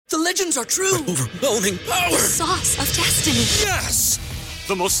The legends are true. Overwhelming power! The sauce of destiny. Yes!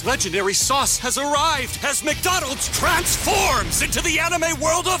 The most legendary sauce has arrived as McDonald's transforms into the anime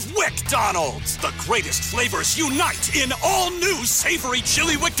world of WickDonald's. The greatest flavors unite in all new savory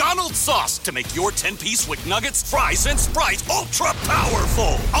chili McDonald's sauce to make your 10-piece Wick Nuggets, fries, and Sprite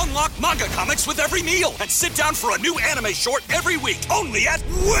ultra-powerful. Unlock manga comics with every meal and sit down for a new anime short every week only at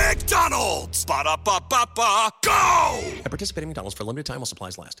WickDonald's. Ba-da-ba-ba-ba, go! At participating McDonald's for a limited time while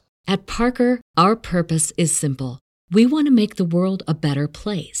supplies last. At Parker, our purpose is simple. We want to make the world a better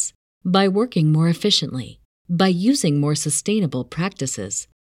place by working more efficiently, by using more sustainable practices,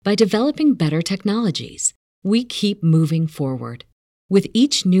 by developing better technologies. We keep moving forward. With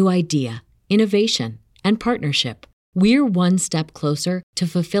each new idea, innovation, and partnership, we're one step closer to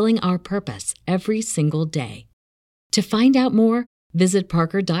fulfilling our purpose every single day. To find out more, visit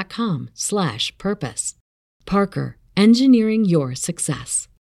parker.com/purpose. Parker, engineering your success.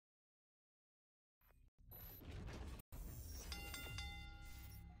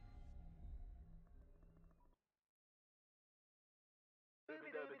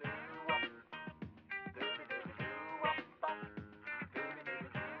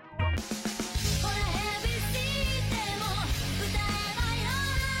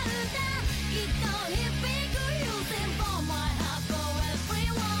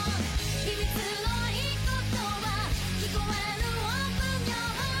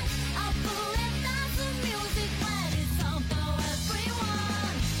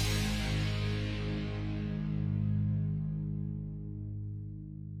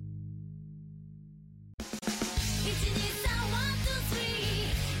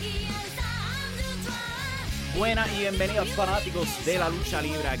 Buenas y bienvenidos fanáticos de la lucha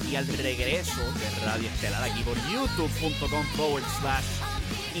libre aquí al regreso de Radio Estelar, aquí por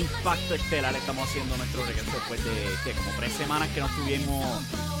youtube.com/Impacto Estelar. Estamos haciendo nuestro regreso después de como 3 semanas que no estuvimos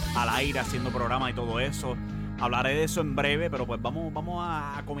al aire haciendo programas y todo eso. Hablaré de eso en breve, pero pues vamos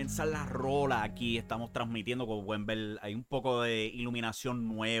a comenzar la rola aquí. Estamos transmitiendo, como pueden ver, hay un poco de iluminación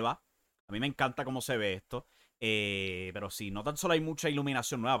nueva. A mí me encanta cómo se ve esto. Pero sí, no tan solo hay mucha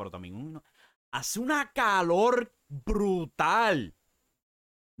iluminación nueva, pero también hace una calor brutal.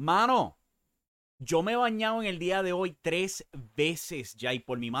 Mano, yo me he bañado en el día de hoy 3 veces ya. Y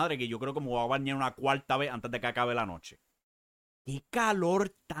por mi madre, que yo creo que me voy a bañar una 4ª vez antes de que acabe la noche. ¡Qué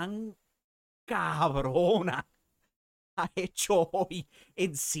calor tan cabrona ha hecho hoy!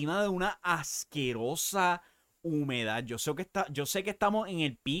 Encima de una asquerosa humedad. Yo sé que estamos en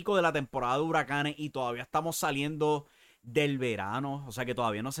el pico de la temporada de huracanes y todavía estamos saliendo del verano, o sea que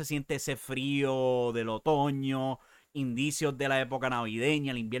todavía no se siente ese frío del otoño, indicios de la época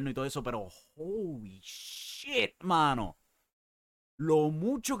navideña, el invierno y todo eso, pero holy shit, mano, lo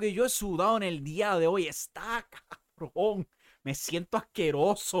mucho que yo he sudado en el día de hoy está cabrón, me siento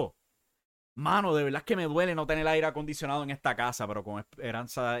asqueroso, mano, de verdad es que me duele no tener aire acondicionado en esta casa, pero con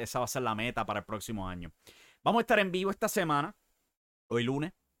esperanza esa va a ser la meta para el próximo año. Vamos a estar en vivo esta semana, hoy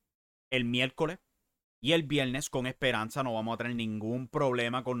lunes, el miércoles y el viernes con esperanza. No vamos a tener ningún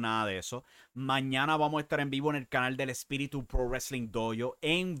problema con nada de eso. Mañana vamos a estar en vivo en el canal del Espíritu Pro Wrestling Dojo.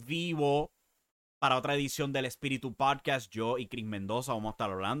 En vivo para otra edición del Espíritu Podcast. Yo y Chris Mendoza vamos a estar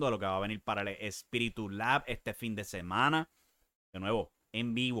hablando de lo que va a venir para el Espíritu Lab este fin de semana. De nuevo,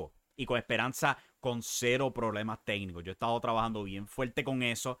 en vivo. Y con esperanza, con 0 problemas técnicos. Yo he estado trabajando bien fuerte con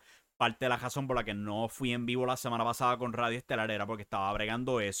eso. Parte de la razón por la que no fui en vivo la semana pasada con Radio Estelar era porque estaba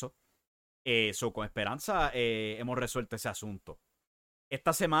bregando eso. Con esperanza hemos resuelto ese asunto.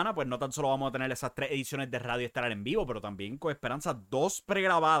 Esta semana, pues no tan solo vamos a tener esas 3 ediciones de Radio Estelar en vivo, pero también con esperanza 2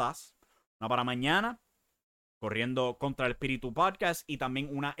 pregrabadas. Una para mañana, corriendo contra el Espíritu Podcast, y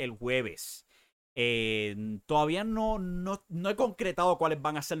también una el jueves. Todavía no he concretado cuáles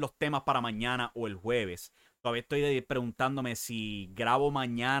van a ser los temas para mañana o el jueves. Todavía estoy preguntándome si grabo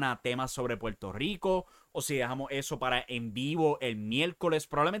mañana temas sobre Puerto Rico o si dejamos eso para en vivo el miércoles.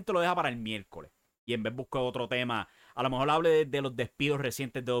 Probablemente lo deja para el miércoles. Y en vez busco otro tema. A lo mejor hable de los despidos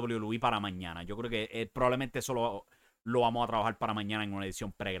recientes de WWE para mañana. Yo creo que probablemente eso lo vamos a trabajar para mañana en una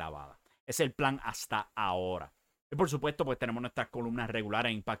edición pregrabada. Ese es el plan hasta ahora. Y por supuesto, pues tenemos nuestras columnas regulares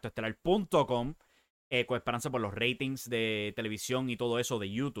en impactoestelar.com. Con esperanza por los ratings de televisión y todo eso de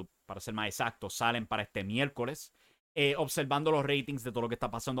YouTube, para ser más exacto, salen para este miércoles, observando los ratings de todo lo que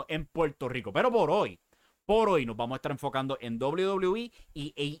está pasando en Puerto Rico. Pero por hoy nos vamos a estar enfocando en WWE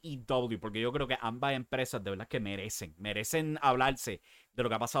y AEW, porque yo creo que ambas empresas de verdad que merecen hablarse de lo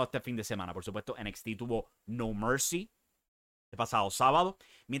que ha pasado este fin de semana. Por supuesto, NXT tuvo No Mercy el pasado sábado,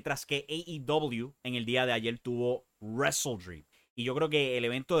 mientras que AEW en el día de ayer tuvo Wrestle Dream. Y yo creo que el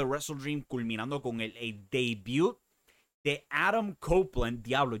evento de Wrestle Dream culminando con el debut de Adam Copeland.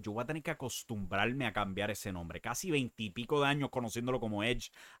 Diablo, yo voy a tener que acostumbrarme a cambiar ese nombre. Casi 20 y pico de años conociéndolo como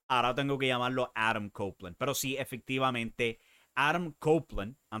Edge. Ahora tengo que llamarlo Adam Copeland. Pero sí, efectivamente, Adam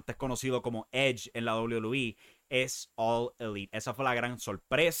Copeland, antes conocido como Edge en la WWE, es All Elite. Esa fue la gran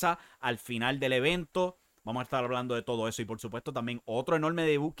sorpresa al final del evento. Vamos a estar hablando de todo eso. Y por supuesto también otro enorme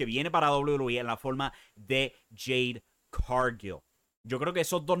debut que viene para WWE en la forma de Jade Cargill. Yo creo que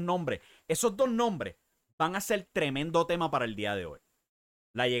esos dos nombres van a ser tremendo tema para el día de hoy.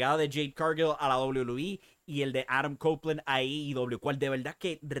 La llegada de Jade Cargill a la WWE y el de Adam Copeland a AEW, cual de verdad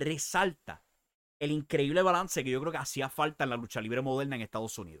que resalta el increíble balance que yo creo que hacía falta en la lucha libre moderna en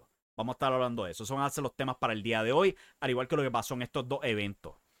Estados Unidos. Vamos a estar hablando de eso. Esos van a ser los temas para el día de hoy, al igual que lo que pasó en estos dos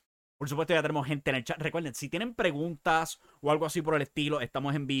eventos. Por supuesto, ya tenemos gente en el chat. Recuerden, si tienen preguntas o algo así por el estilo,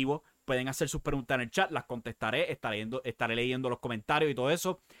 estamos en vivo. Pueden hacer sus preguntas en el chat, las contestaré. Estaré leyendo los comentarios y todo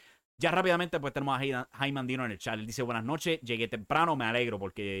eso. Ya rápidamente pues tenemos a Jaime Andino en el chat. Él dice, buenas noches, llegué temprano, me alegro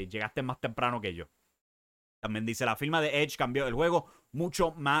porque llegaste más temprano que yo. También dice, la firma de Edge cambió el juego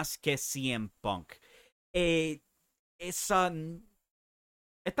mucho más que CM Punk. Esta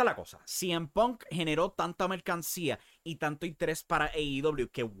es la cosa. CM Punk generó tanta mercancía y tanto interés para AEW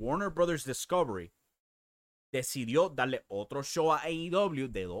que Warner Brothers Discovery decidió darle otro show a AEW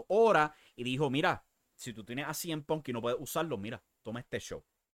de 2 horas y dijo, mira, si tú tienes a CM Punk y no puedes usarlo, mira, toma este show.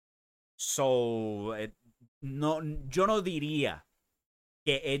 So, no, yo no diría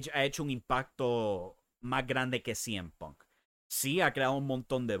que Edge ha hecho un impacto más grande que CM Punk. Sí, ha creado un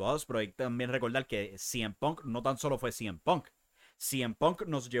montón de buzz, pero hay que también recordar que CM Punk no tan solo fue CM Punk. CM Punk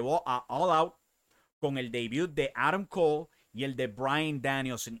nos llevó a All Out con el debut de Adam Cole y el de Bryan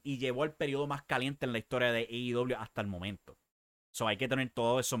Danielson y llevó el periodo más caliente en la historia de AEW hasta el momento. So, hay que tener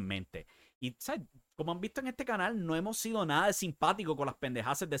todo eso en mente. Y, ¿sabes? Como han visto en este canal, no hemos sido nada de simpático con las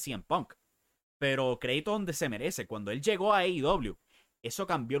pendejadas de CM Punk. Pero crédito donde se merece. Cuando él llegó a AEW, eso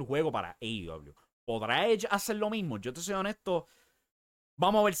cambió el juego para AEW. ¿Podrá Edge hacer lo mismo? Yo te soy honesto.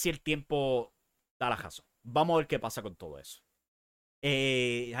 Vamos a ver si el tiempo da la razón. Vamos a ver qué pasa con todo eso.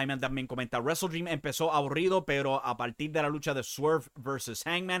 Jaime también comenta, Wrestle Dream empezó aburrido, pero a partir de la lucha de Swerve vs.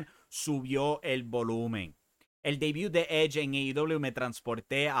 Hangman, subió el volumen. El debut de Edge en AEW me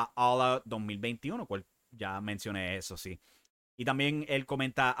transporté a All Out 2021, cual ya mencioné eso, sí. Y también él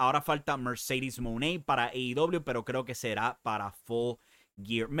comenta, ahora falta Mercedes Moné para AEW, pero creo que será para Full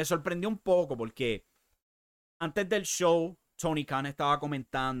Gear. Me sorprendió un poco porque antes del show, Tony Khan estaba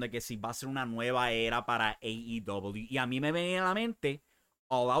comentando que si va a ser una nueva era para AEW. Y a mí me venía a la mente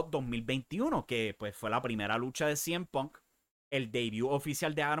All Out 2021, que pues fue la primera lucha de CM Punk, el debut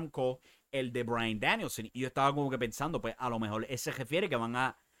oficial de Adam Cole, el de Bryan Danielson. Y yo estaba como que pensando, pues a lo mejor ese refiere que van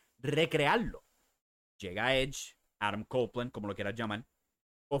a recrearlo. Llega Edge, Adam Copeland, como lo quieras llamar.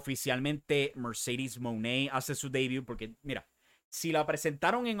 Oficialmente Mercedes Moné hace su debut porque, mira, si la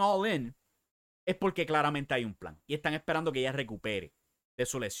presentaron en All In, es porque claramente hay un plan. Y están esperando que ella recupere de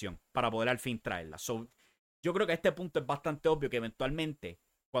su lesión para poder al fin traerla. So, yo creo que a este punto es bastante obvio que eventualmente,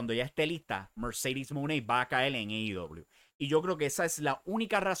 cuando ya esté lista, Mercedes Moné va a caer en AEW. Y yo creo que esa es la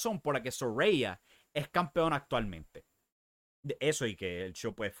única razón por la que Soraya es campeona actualmente. De eso y que el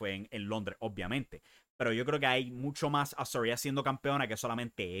show pues fue en Londres, obviamente. Pero yo creo que hay mucho más a Soraya siendo campeona que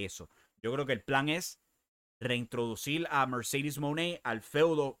solamente eso. Yo creo que el plan es reintroducir a Mercedes Moné al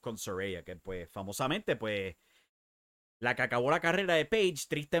feudo con Soraya, que pues famosamente pues la que acabó la carrera de Paige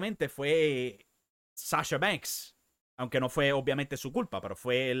tristemente fue Sasha Banks, aunque no fue obviamente su culpa, pero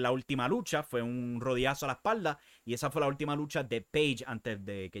fue la última lucha, fue un rodillazo a la espalda y esa fue la última lucha de Paige antes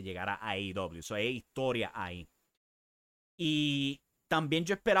de que llegara a AEW. So, hay historia ahí. Y también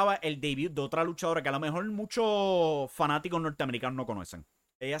yo esperaba el debut de otra luchadora que a lo mejor muchos fanáticos norteamericanos no conocen.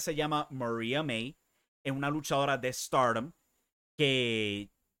 Ella se llama Maria May. Es una luchadora de Stardom que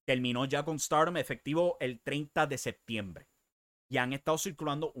terminó ya con Stardom efectivo el 30 de septiembre. Y han estado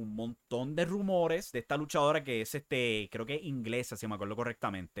circulando un montón de rumores de esta luchadora que es creo que es inglesa, si me acuerdo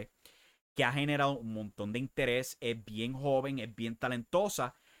correctamente, que ha generado un montón de interés, es bien joven, es bien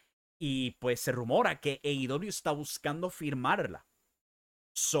talentosa y pues se rumora que AEW está buscando firmarla.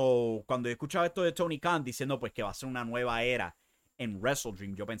 So, cuando yo escuchaba esto de Tony Khan diciendo pues que va a ser una nueva era en Wrestle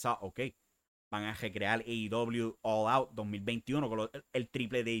Dream, yo pensaba, ok, van a recrear AEW All Out 2021 con el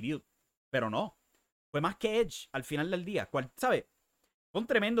triple debut. Pero no, fue más que Edge al final del día. ¿Sabe? Fue un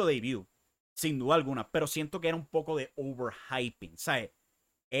tremendo debut, sin duda alguna, pero siento que era un poco de overhyping, ¿sabes?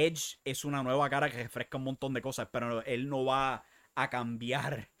 Edge es una nueva cara que refresca un montón de cosas, pero él no va a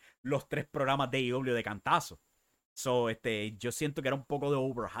cambiar los 3 programas de AEW de cantazo. So, yo siento que era un poco de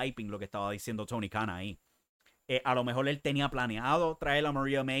overhyping lo que estaba diciendo Tony Khan ahí. A lo mejor él tenía planeado traer a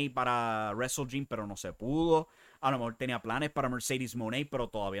Maria May para Wrestle Dream, pero no se pudo. A lo mejor tenía planes para Mercedes Moné, pero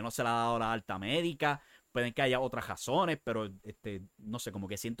todavía no se le ha dado la alta médica. Pueden que haya otras razones, pero no sé, como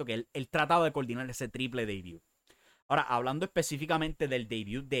que siento que él trataba de coordinar ese triple debut. Ahora, hablando específicamente del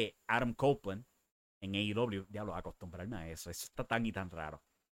debut de Adam Copeland en AEW, diablo, acostumbrarme a eso está tan y tan raro.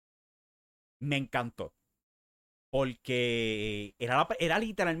 Me encantó. Porque era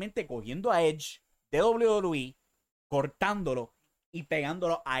literalmente cogiendo a Edge de WWE, cortándolo y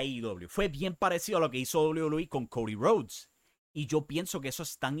pegándolo a AEW. Fue bien parecido a lo que hizo WWE con Cody Rhodes. Y yo pienso que eso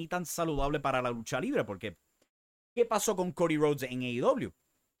es tan y tan saludable para la lucha libre. Porque, ¿qué pasó con Cody Rhodes en AEW?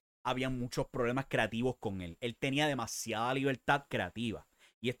 Había muchos problemas creativos con él. Él tenía demasiada libertad creativa.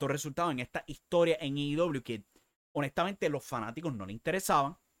 Y esto resultaba en esta historia en AEW que, honestamente, los fanáticos no le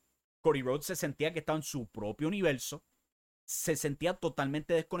interesaban. Cody Rhodes se sentía que estaba en su propio universo. Se sentía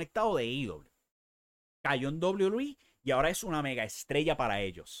totalmente desconectado de AEW. Cayó en WWE y ahora es una mega estrella para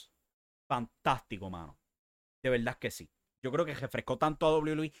ellos. Fantástico, mano. De verdad que sí. Yo creo que refrescó tanto a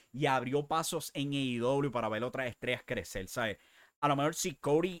WWE y abrió pasos en AEW para ver otras estrellas crecer, ¿sabes? A lo mejor si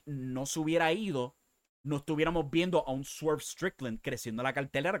Cody no se hubiera ido, no estuviéramos viendo a un Swerve Strickland creciendo en la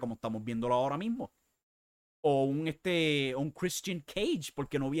cartelera como estamos viéndolo ahora mismo. O un Christian Cage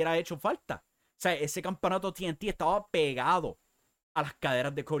porque no hubiera hecho falta. O sea, ese campeonato TNT estaba pegado a las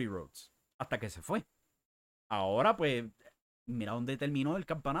caderas de Cody Rhodes hasta que se fue. Ahora, pues, mira dónde terminó el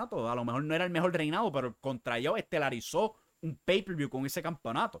campeonato. A lo mejor no era el mejor reinado, pero contra ellos estelarizó un pay-per-view con ese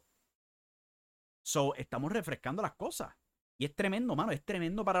campeonato. So, estamos refrescando las cosas. Y es tremendo, mano. Es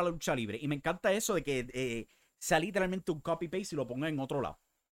tremendo para la lucha libre. Y me encanta eso de que sea literalmente un copy-paste y lo ponga en otro lado.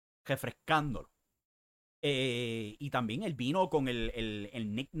 Refrescándolo. Y también él vino con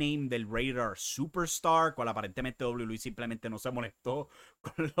el nickname del Raider Superstar, cual aparentemente WWE simplemente no se molestó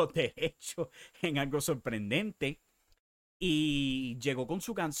con los derechos en algo sorprendente. Y llegó con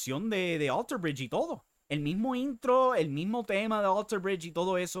su canción de Alter Bridge y todo. El mismo intro, el mismo tema de Alter Bridge y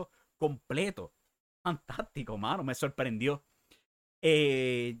todo eso completo. Fantástico, mano. Me sorprendió.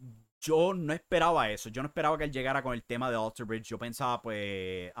 Yo no esperaba eso. Yo no esperaba que él llegara con el tema de Alter Bridge. Yo pensaba,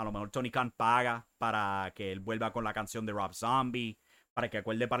 pues, a lo mejor Tony Khan paga para que él vuelva con la canción de Rob Zombie. Para que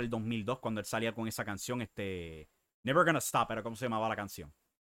acuerde para el 2002 cuando él salía con esa canción, Never Gonna Stop, era como se llamaba la canción.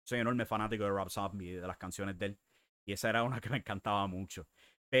 Soy enorme fanático de Rob Zombie, de las canciones de él. Y esa era una que me encantaba mucho.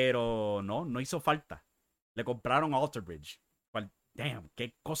 Pero no hizo falta. Le compraron Alter Bridge. Damn,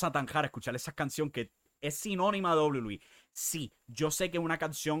 qué cosa tan rara escuchar esa canción que es sinónima de WWE. Sí, yo sé que es una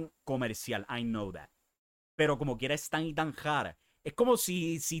canción comercial, I know that. Pero como quiera es tan y tan rara. Es como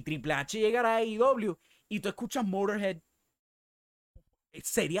si Triple H llegara a AEW y tú escuchas Motorhead.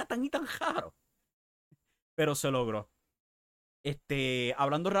 Sería tan y tan raro. Pero se logró.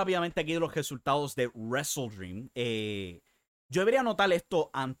 Hablando rápidamente aquí de los resultados de Wrestle Dream. Yo debería anotar esto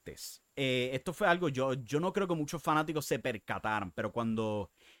antes. Esto fue algo, yo no creo que muchos fanáticos se percataran, pero cuando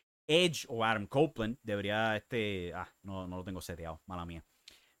Edge o Adam Copeland debería, no lo tengo seteado, mala mía.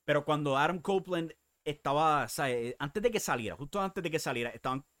 Pero cuando Adam Copeland estaba, ¿sabes? Antes de que saliera, justo antes de que saliera,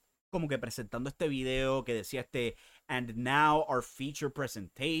 estaban como que presentando este video que decía And now our feature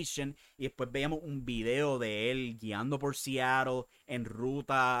presentation. Y después veíamos un video de él guiando por Seattle en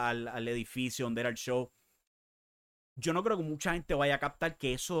ruta al edificio donde era el show. Yo no creo que mucha gente vaya a captar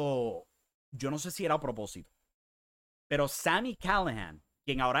que eso, yo no sé si era a propósito. Pero Sami Callihan,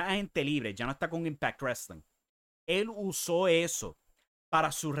 quien ahora es agente libre, ya no está con Impact Wrestling. Él usó eso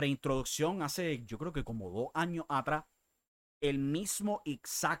para su reintroducción hace, yo creo que como 2 años atrás. El mismo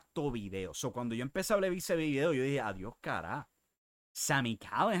exacto video. So, cuando yo empecé a ver ese video, yo dije, adiós, cara. Sami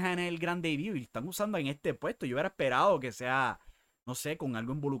Callihan es el gran debut y están usando en este puesto. Yo hubiera esperado que sea, no sé, con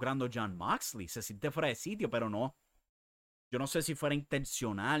algo involucrando a Jon Moxley. Se siente fuera de sitio, pero no. Yo no sé si fuera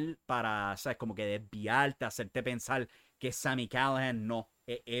intencional para, ¿sabes? Como que desviarte, hacerte pensar que Sami Callihan no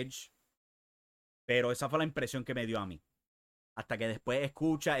es Edge. Pero esa fue la impresión que me dio a mí. Hasta que después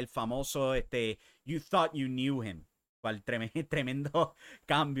escucha el famoso, You Thought You Knew Him. Cual tremendo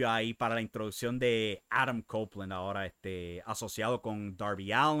cambio ahí para la introducción de Adam Copeland, ahora asociado con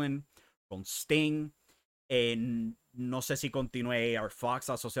Darby Allin, con Sting. No sé si continúe AR Fox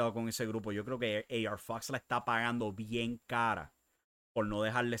asociado con ese grupo. Yo creo que AR Fox la está pagando bien cara por no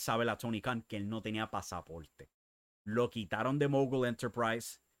dejarle saber a Tony Khan que él no tenía pasaporte. Lo quitaron de Mogul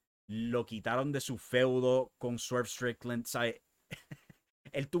Enterprise, lo quitaron de su feudo con Swerve Strickland. ¿Sabe?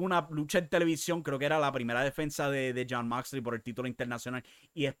 Él tuvo una lucha en televisión, creo que era la primera defensa de Jon Moxley por el título internacional,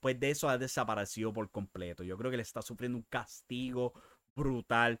 y después de eso ha desaparecido por completo. Yo creo que le está sufriendo un castigo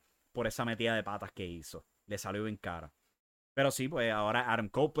brutal por esa metida de patas que hizo. Le salió bien cara. Pero sí, pues ahora Adam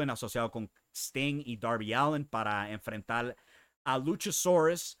Copeland asociado con Sting y Darby Allin para enfrentar a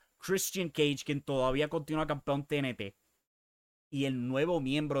Luchasaurus, Christian Cage, quien todavía continúa campeón TNT, y el nuevo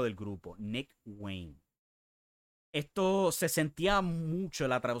miembro del grupo, Nick Wayne. Esto se sentía mucho,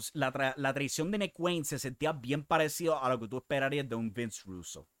 la traición de Nick Wayne se sentía bien parecido a lo que tú esperarías de un Vince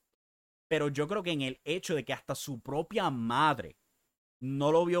Russo. Pero yo creo que en el hecho de que hasta su propia madre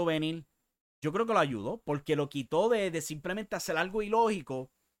no lo vio venir, yo creo que lo ayudó, porque lo quitó de simplemente hacer algo ilógico,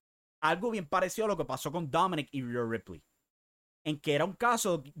 algo bien parecido a lo que pasó con Dominic y Rhea Ripley. En que era un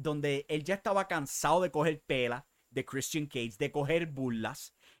caso donde él ya estaba cansado de coger pela de Christian Cage, de coger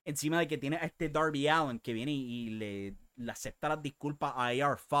burlas, encima de que tiene a este Darby Allin que viene y le acepta las disculpas a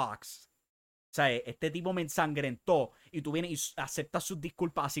AR Fox. O sea, este tipo me ensangrentó y tú vienes y aceptas sus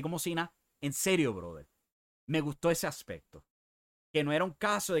disculpas así como si nada. En serio, brother. Me gustó ese aspecto. Que no era un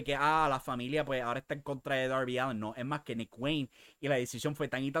caso de que, la familia pues ahora está en contra de Darby Allin. No, es más que Nick Wayne. Y la decisión fue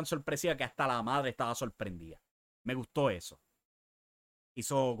tan y tan sorpresiva que hasta la madre estaba sorprendida. Me gustó eso.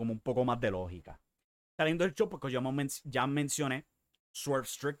 Hizo como un poco más de lógica. Saliendo del show, porque ya mencioné, Swerve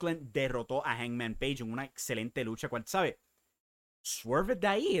Strickland derrotó a Hangman Page en una excelente lucha. ¿Cuál sabe? Swerve es de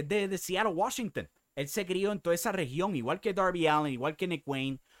ahí, es de Seattle, Washington. Él se crió en toda esa región, igual que Darby Allin, igual que Nick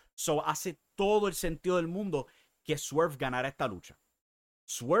Wayne. So hace todo el sentido del mundo que Swerve ganara esta lucha.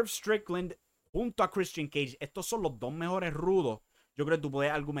 Swerve Strickland junto a Christian Cage, estos son los dos mejores rudos. Yo creo que tú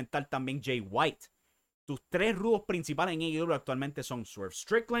puedes argumentar también Jay White. Tus tres rudos principales en AEW actualmente son Swerve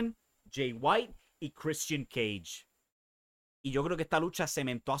Strickland, Jay White y Christian Cage. Y yo creo que esta lucha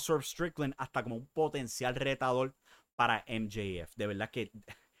cementó a Swerve Strickland hasta como un potencial retador para MJF. De verdad que...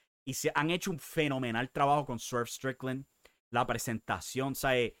 Y se han hecho un fenomenal trabajo con Swerve Strickland. La presentación,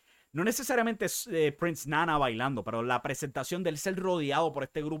 ¿sabes? No necesariamente Prince Nana bailando, pero la presentación del ser rodeado por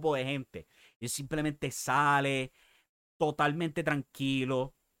este grupo de gente. Él simplemente sale totalmente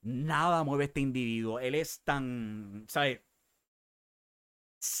tranquilo. Nada mueve a este individuo. Él es tan, ¿sabes?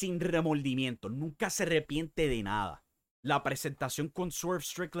 Sin remordimiento. Nunca se arrepiente de nada. La presentación con Swerve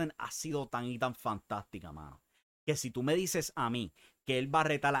Strickland ha sido tan y tan fantástica, mano. Que si tú me dices a mí que él va a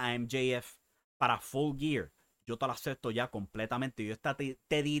retar a MJF para Full Gear, yo te lo acepto ya completamente. Yo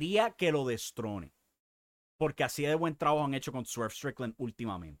te diría que lo destrone. Porque así de buen trabajo han hecho con Swerve Strickland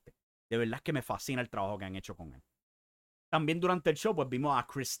últimamente. De verdad es que me fascina el trabajo que han hecho con él. También durante el show pues vimos a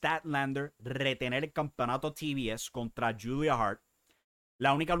Chris Statlander retener el campeonato TBS contra Julia Hart.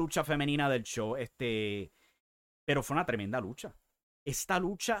 La única lucha femenina del show, pero fue una tremenda lucha. Esta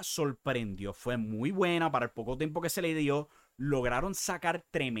lucha sorprendió, fue muy buena para el poco tiempo que se le dio. Lograron sacar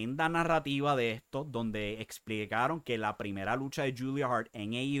tremenda narrativa de esto, donde explicaron que la primera lucha de Julia Hart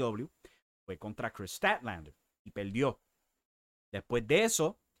en AEW fue contra Chris Statlander y perdió. Después de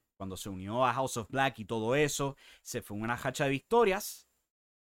eso, cuando se unió a House of Black y todo eso, se fue una racha de victorias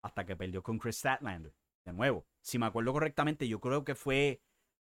hasta que perdió con Chris Statlander. De nuevo, si me acuerdo correctamente, yo creo que fue...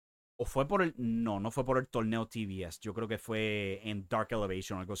 O fue por el... No fue por el torneo TBS. Yo creo que fue en Dark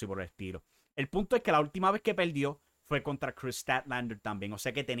Elevation o algo así por el estilo. El punto es que la última vez que perdió fue contra Chris Statlander también. O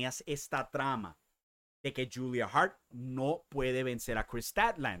sea que tenías esta trama de que Julia Hart no puede vencer a Chris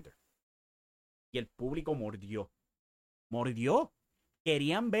Statlander. Y el público mordió. Mordió.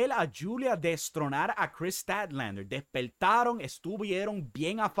 Querían ver a Julia destronar a Chris Statlander. Despertaron, estuvieron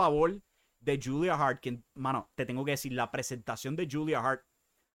bien a favor de Julia Hart. Que, mano, te tengo que decir, la presentación de Julia Hart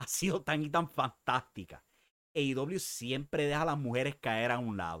ha sido tan y tan fantástica. AEW siempre deja a las mujeres caer a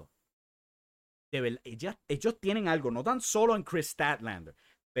un lado. De verdad, ellos tienen algo, no tan solo en Chris Statlander,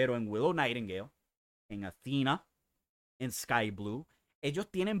 pero en Willow Nightingale, en Athena, en Sky Blue.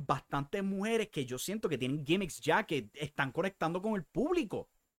 Ellos tienen bastantes mujeres que yo siento que tienen gimmicks ya que están conectando con el público.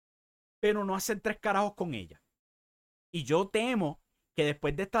 Pero no hacen tres carajos con ella. Y yo temo que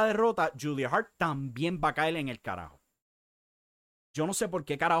después de esta derrota, Julia Hart también va a caer en el carajo. Yo no sé por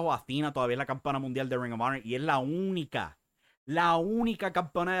qué carajo Athena todavía es la campeona mundial de Ring of Honor y es la única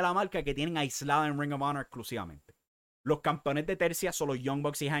campeona de la marca que tienen aislada en Ring of Honor exclusivamente. Los campeones de tercia son los Young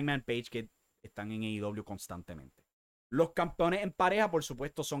Bucks y Hangman Page que están en AEW constantemente. Los campeones en pareja, por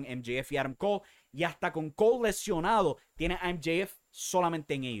supuesto, son MJF y Adam Cole. Y hasta con Cole lesionado, tiene a MJF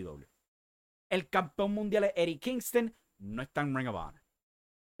solamente en AEW. El campeón mundial es Eddie Kingston, no está en Ring of Honor.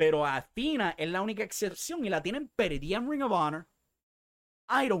 Pero Athena es la única excepción y la tienen perdida en Ring of Honor.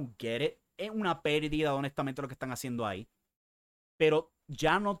 I don't get it. Es una pérdida, honestamente, lo que están haciendo ahí. Pero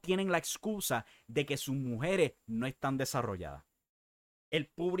ya no tienen la excusa de que sus mujeres no están desarrolladas. El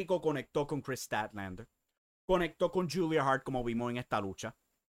público conectó con Chris Statlander. Conectó con Julia Hart, como vimos en esta lucha.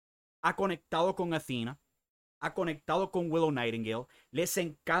 Ha conectado con Athena. ha conectado con Willow Nightingale. Les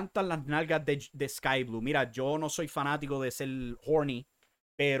encantan las nalgas de Sky Blue. Mira, yo no soy fanático de ser horny,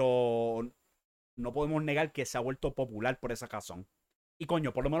 pero no podemos negar que se ha vuelto popular por esa razón. Y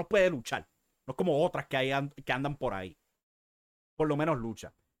coño, por lo menos puede luchar. No es como otras que andan por ahí. Por lo menos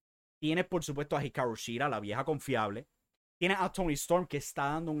lucha. Tienes, por supuesto, a Hikaru Shida, la vieja confiable. Tienes a Toni Storm, que está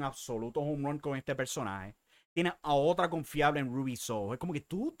dando un absoluto home run con este personaje. Tienes a otra confiable en Ruby Soho. Es como que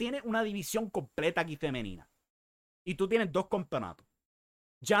tú tienes una división completa aquí femenina. Y tú tienes 2 campeonatos.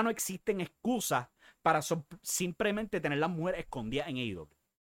 Ya no existen excusas para simplemente tener las mujeres escondidas en AEW.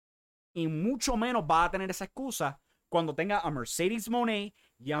 Y mucho menos vas a tener esa excusa cuando tenga a Mercedes Moné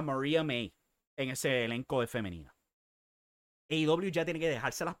y a Maria May en ese elenco de femenina. AEW ya tiene que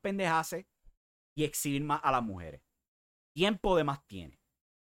dejarse las pendejas y exhibir más a las mujeres. Tiempo de más tiene.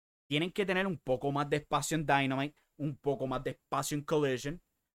 Tienen que tener un poco más de espacio en Dynamite, un poco más de espacio en Collision.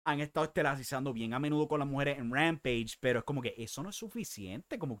 Han estado estelarizando bien a menudo con las mujeres en Rampage, pero es como que eso no es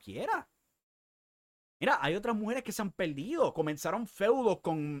suficiente, como quiera. Mira, hay otras mujeres que se han perdido. Comenzaron feudos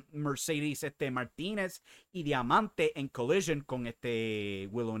con Mercedes Martínez y Diamante en Collision con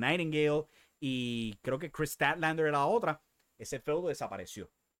Willow Nightingale y creo que Chris Statlander era la otra. Ese feudo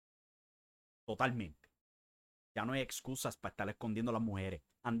desapareció. Totalmente. Ya no hay excusas para estar escondiendo a las mujeres.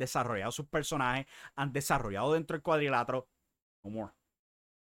 Han desarrollado sus personajes, han desarrollado dentro del cuadrilátero. No more.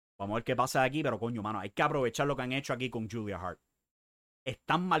 Vamos a ver qué pasa de aquí, pero coño, mano, hay que aprovechar lo que han hecho aquí con Julia Hart.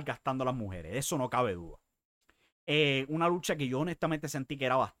 Están malgastando a las mujeres, eso no cabe duda. Una lucha que yo honestamente sentí que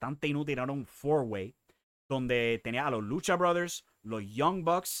era bastante inútil, era un 4-way, donde tenía a los Lucha Brothers, los Young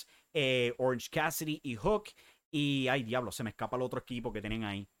Bucks, Orange Cassidy y Hook, y ay diablo, se me escapa el otro equipo que tienen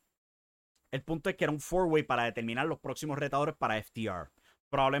ahí. El punto es que era un 4-way para determinar los próximos retadores para FTR.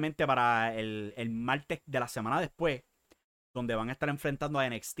 Probablemente para el martes de la semana después, donde van a estar enfrentando a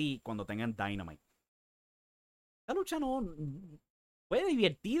NXT cuando tengan Dynamite. La lucha no fue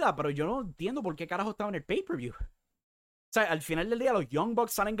divertida, pero yo no entiendo por qué carajo estaba en el pay-per-view. O sea, al final del día los Young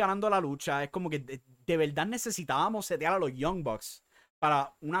Bucks salen ganando la lucha. Es como que de verdad necesitábamos setear a los Young Bucks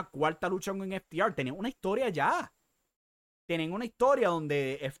para una cuarta lucha con FTR. Tenían una historia ya. Tienen una historia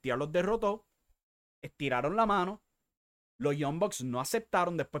donde FTR los derrotó, estiraron la mano, los Young Bucks no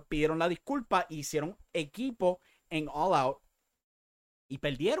aceptaron, después pidieron la disculpa, hicieron equipo en All Out y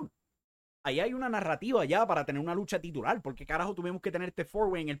perdieron. Ahí hay una narrativa ya para tener una lucha titular. ¿Por qué carajo tuvimos que tener este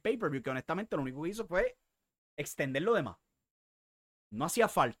 4-way en el pay-per-view? Que honestamente lo único que hizo fue extender lo demás. No hacía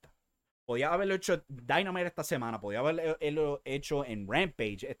falta. Podía haberlo hecho Dynamite esta semana, podía haberlo hecho en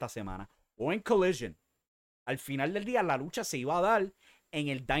Rampage esta semana o en Collision. Al final del día la lucha se iba a dar en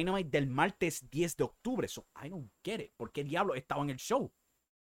el Dynamite del martes 10 de octubre. So I don't get it. ¿Por qué diablo estaba en el show?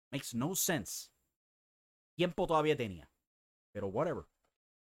 Makes no sense. Tiempo todavía tenía. Pero whatever.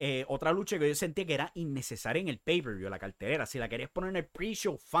 Otra lucha que yo sentía que era innecesaria en el pay-per-view, la cartelera. Si la querías poner en el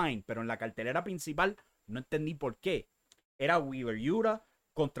pre-show, fine. Pero en la cartelera principal no entendí por qué. Era Wheeler Yuta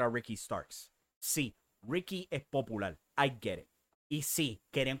contra Ricky Starks. Sí, Ricky es popular. I get it. Y sí,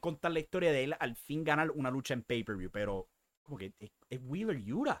 querían contar la historia de él al fin ganar una lucha en pay-per-view. Pero como que es Wheeler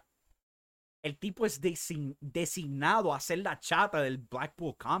Yuta. El tipo es designado a ser la chata del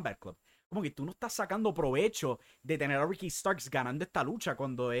Blackpool Combat Club. Como que tú no estás sacando provecho de tener a Ricky Starks ganando esta lucha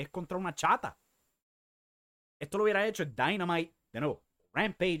cuando es contra una chata. Esto lo hubiera hecho en Dynamite, de nuevo,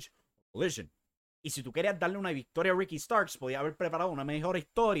 Rampage, Collision. Y si tú querías darle una victoria a Ricky Starks, podía haber preparado una mejor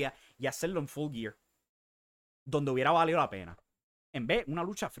historia y hacerlo en Full Gear, donde hubiera valido la pena. En vez, una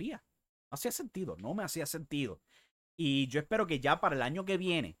lucha fría. No hacía sentido, no me hacía sentido. Y yo espero que ya para el año que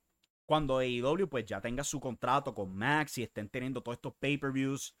viene, cuando AEW pues ya tenga su contrato con Max y estén teniendo todos estos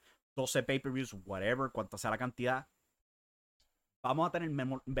pay-per-views, 12 pay-per-views, whatever, cuánta sea la cantidad, vamos a tener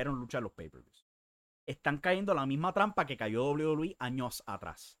ver en lucha de los pay-per-views. Están cayendo la misma trampa que cayó WWE años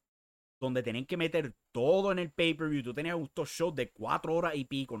atrás, donde tenían que meter todo en el pay-per-view. Tú tenías estos shows de 4 horas y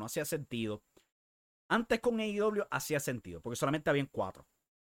pico, no hacía sentido. Antes con AEW hacía sentido, porque solamente habían 4.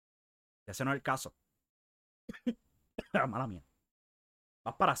 Y ese no es el caso. Mala mía.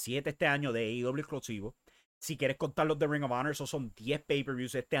 Vas para 7 este año de AEW exclusivo. Si quieres contar los de Ring of Honor, esos son 10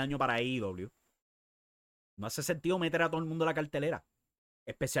 pay-per-views este año para AEW. No hace sentido meter a todo el mundo en la cartelera.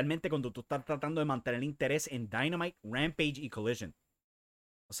 Especialmente cuando tú estás tratando de mantener el interés en Dynamite, Rampage y Collision.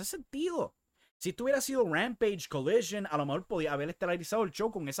 No hace sentido. Si esto hubiera sido Rampage, Collision, a lo mejor podía haber estelarizado el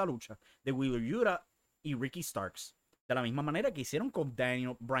show con esa lucha de Wheeler Yuta y Ricky Starks. De la misma manera que hicieron con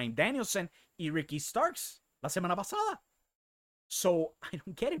Bryan Danielson y Ricky Starks la semana pasada. So, I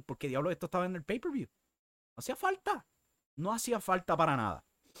don't get it. ¿Por qué diablos esto estaba en el pay-per-view? No hacía falta. No hacía falta para nada.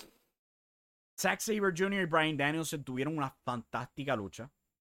 Zack Sabre Jr. y Bryan Danielson tuvieron una fantástica lucha.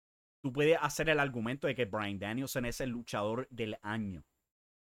 tú puedes hacer el argumento de que Bryan Danielson es el luchador del año.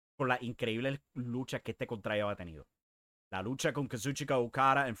 Por las increíbles luchas que este contra ella ha tenido. La lucha con Kazuchika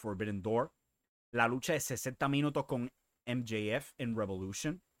Okada en Forbidden Door. La lucha de 60 minutos con MJF en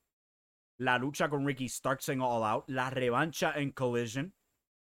Revolution. La lucha con Ricky Starks en All Out. La revancha en Collision.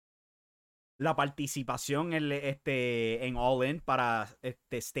 La participación en All In para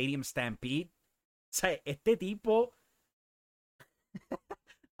Stadium Stampede. O sea, este tipo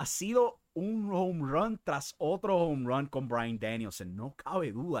ha sido un home run tras otro home run con Bryan Danielson. No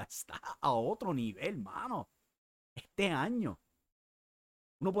cabe duda. Está a otro nivel, mano. Este año.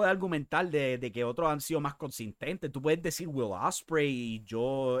 Uno puede argumentar de que otros han sido más consistentes. Tú puedes decir Will Ospreay y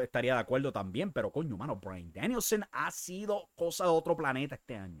yo estaría de acuerdo también. Pero coño, mano, Bryan Danielson ha sido cosa de otro planeta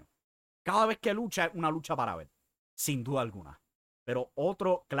este año. Cada vez que lucha es una lucha para ver. Sin duda alguna. Pero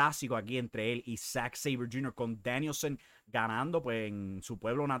otro clásico aquí entre él y Zack Sabre Jr. con Danielson ganando pues en su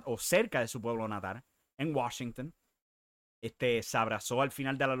pueblo o cerca de su pueblo natal, en Washington. Se abrazó al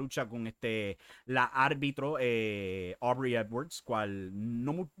final de la lucha con la árbitro Aubrey Edwards, cual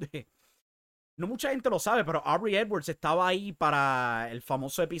no, no mucha gente lo sabe, pero Aubrey Edwards estaba ahí para el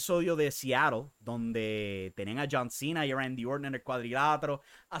famoso episodio de Seattle, donde tenían a John Cena y a Randy Orton en el cuadrilátero,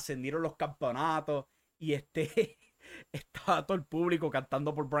 ascendieron los campeonatos y estaba todo el público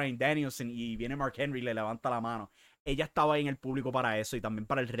cantando por Bryan Danielson y viene Mark Henry y le levanta la mano. Ella estaba ahí en el público para eso y también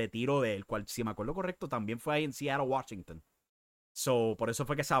para el retiro de él, cual, si me acuerdo correcto, también fue ahí en Seattle, Washington. So, por eso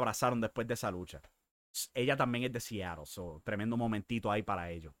fue que se abrazaron después de esa lucha. Ella también es de Seattle, so, tremendo momentito ahí para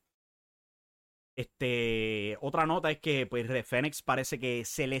ellos. Otra nota es que pues Rey Fénix parece que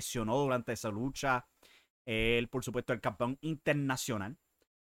se lesionó durante esa lucha. Él, por supuesto, el campeón internacional.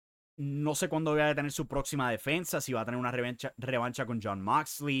 No sé cuándo va a tener su próxima defensa, si va a tener una revancha con Jon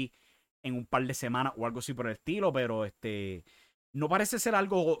Moxley en un par de semanas o algo así por el estilo, pero no parece ser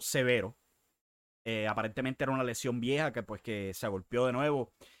algo severo. Aparentemente era una lesión vieja que se golpeó de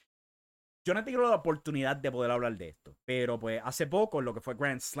nuevo. Yo no he tenido la oportunidad de poder hablar de esto, pero pues hace poco, lo que fue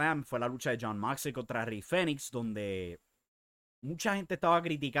Grand Slam, fue la lucha de Jon Moxley contra Rey Fénix, donde mucha gente estaba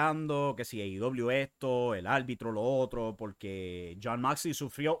criticando que si AEW esto, el árbitro lo otro, porque Jon Moxley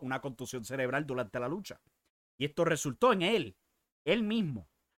sufrió una contusión cerebral durante la lucha. Y esto resultó en él mismo,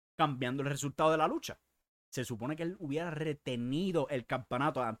 cambiando el resultado de la lucha. Se supone que él hubiera retenido el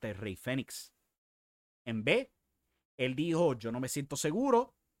campeonato ante Rey Fénix. En vez, él dijo, yo no me siento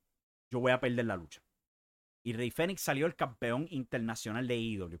seguro, yo voy a perder la lucha. Y Rey Fénix salió el campeón internacional de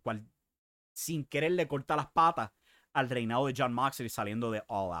AEW, cual sin querer le corta las patas al reinado de Jon Moxley saliendo de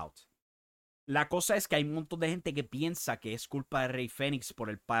All Out. La cosa es que hay un montón de gente que piensa que es culpa de Rey Fénix por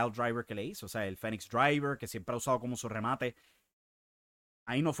el pile driver que le hizo. O sea, el Fénix driver que siempre ha usado como su remate.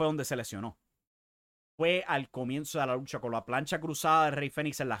 Ahí no fue donde se lesionó. Fue al comienzo de la lucha con la plancha cruzada de Rey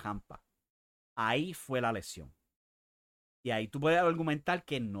Fénix en la jampa. Ahí fue la lesión. Y ahí tú puedes argumentar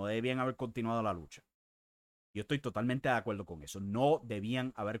que no debían haber continuado la lucha. Yo estoy totalmente de acuerdo con eso. No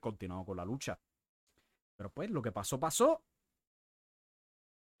debían haber continuado con la lucha. Pero pues lo que pasó, pasó.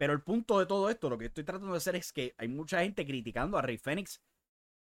 Pero el punto de todo esto, lo que estoy tratando de hacer es que hay mucha gente criticando a Rey Fénix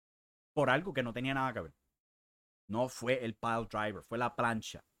por algo que no tenía nada que ver. No fue el pile driver, fue la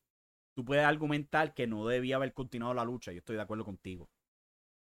plancha. Tú puedes argumentar que no debía haber continuado la lucha. Yo estoy de acuerdo contigo.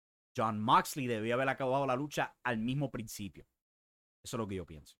 Jon Moxley debía haber acabado la lucha al mismo principio. Eso es lo que yo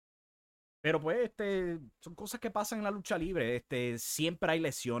pienso. Pero pues, son cosas que pasan en la lucha libre. Siempre hay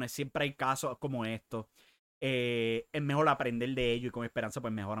lesiones, siempre hay casos como estos. Es mejor aprender de ello y con esperanza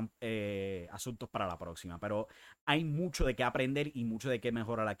pues mejoran asuntos para la próxima. Pero hay mucho de qué aprender y mucho de qué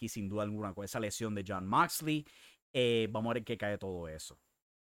mejorar aquí sin duda alguna con esa lesión de Jon Moxley. Vamos a ver en qué cae todo eso.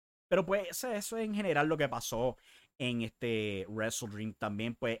 Pero pues eso es en general lo que pasó en Wrestle Dream.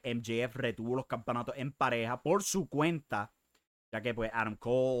 También pues MJF retuvo los campeonatos en pareja por su cuenta, ya que pues Adam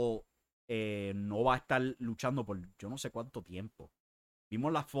Cole no va a estar luchando por yo no sé cuánto tiempo.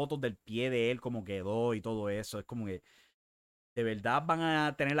 Vimos las fotos del pie de él como quedó y todo eso. Es como que de verdad van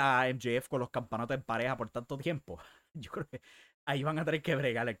a tener a MJF con los campeonatos en pareja por tanto tiempo. Yo creo que ahí van a tener que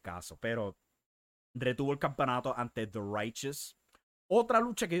bregar el caso. Pero retuvo el campeonato ante The Righteous. Otra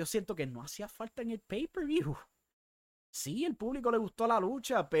lucha que yo siento que no hacía falta en el pay-per-view. Sí, el público le gustó la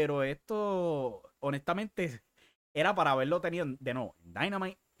lucha, pero esto, honestamente, era para haberlo tenido de nuevo en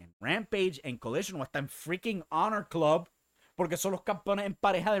Dynamite, en Rampage, en Collision o hasta en freaking Honor Club, porque son los campeones en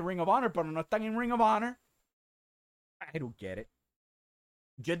pareja de Ring of Honor, pero no están en Ring of Honor. I don't get it.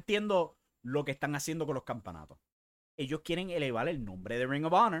 Yo entiendo lo que están haciendo con los campeonatos. Ellos quieren elevar el nombre de Ring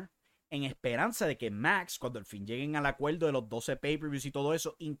of Honor en esperanza de que Max, cuando al fin lleguen al acuerdo de los 12 pay-per-views y todo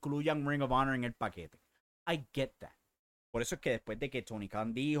eso, incluyan Ring of Honor en el paquete. I get that. Por eso es que después de que Tony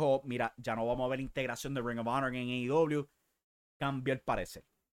Khan dijo, mira, ya no vamos a ver integración de Ring of Honor en AEW, cambió el parecer.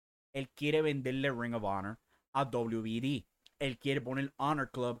 Él quiere venderle Ring of Honor a WBD. Él quiere poner Honor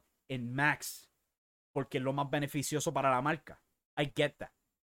Club en Max porque es lo más beneficioso para la marca. I get that.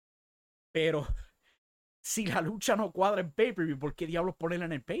 Pero si la lucha no cuadra en pay-per-view, ¿por qué diablos ponerla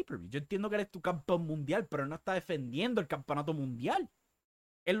en el pay-per-view? Yo entiendo que eres tu campeón mundial, pero él no está defendiendo el campeonato mundial.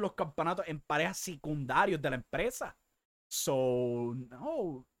 En los campeonatos en parejas secundarios de la empresa. So,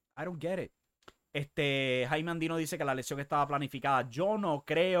 no, I don't get it. Jaime Andino dice que la lesión estaba planificada. Yo no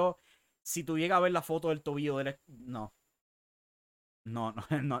creo. Si tú llegas a ver la foto del tobillo de él, no. No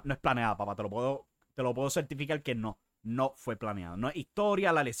es planeada, papá. Te lo puedo certificar que no. No fue planeado. No es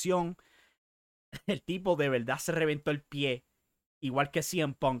historia, la lesión. El tipo de verdad se reventó el pie. Igual que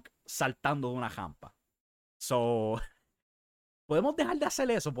CM Punk saltando de una jampa. So, podemos dejar de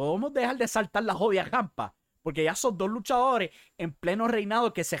hacer eso. Podemos dejar de saltar la jodida jampa. Porque ya son dos luchadores en pleno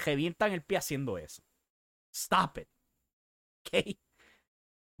reinado que se revientan el pie haciendo eso. Stop it. Ok.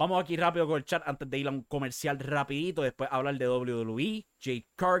 Vamos aquí rápido con el chat antes de ir a un comercial rapidito. Después hablar de WWE, Jade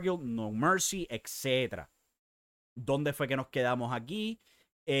Cargill, No Mercy, etc. ¿Dónde fue que nos quedamos aquí?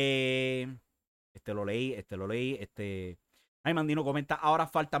 Lo leí. Ay, Mandino comenta, ahora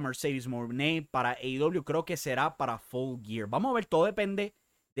falta Mercedes Moné para AEW. Creo que será para Full Gear. Vamos a ver, todo depende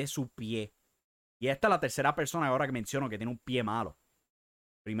de su pie. Y esta es la tercera persona ahora que menciono que tiene un pie malo.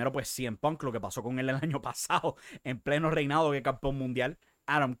 Primero, pues, CM Punk, lo que pasó con él el año pasado, en pleno reinado de campeón mundial.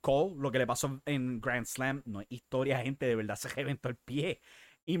 Adam Cole, lo que le pasó en Grand Slam. No es historia, gente, de verdad se reventó el pie.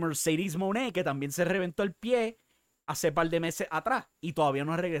 Y Mercedes Moné, que también se reventó el pie hace par de meses atrás y todavía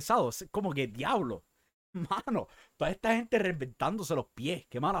no ha regresado. Es como que diablo. Mano, toda esta gente reventándose los pies.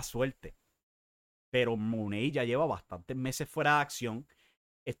 Qué mala suerte. Pero Moné ya lleva bastantes meses fuera de acción.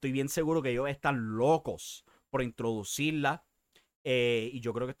 Estoy bien seguro que ellos están locos por introducirla. Y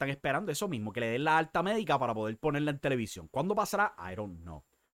yo creo que están esperando eso mismo, que le den la alta médica para poder ponerla en televisión. ¿Cuándo pasará? I don't know.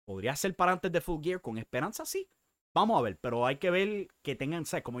 ¿Podría ser para antes de Full Gear? Con esperanza, sí. Vamos a ver, pero hay que ver que tengan,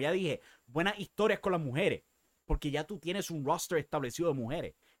 ¿sabes? Como ya dije, buenas historias con las mujeres. Porque ya tú tienes un roster establecido de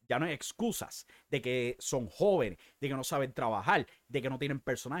mujeres. Ya no hay excusas de que son jóvenes, de que no saben trabajar, de que no tienen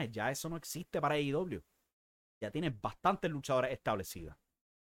personajes. Ya eso no existe para AEW. Ya tienes bastantes luchadoras establecidas.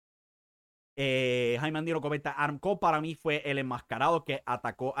 Jaime Andino comenta, Adam Cole para mí fue el enmascarado que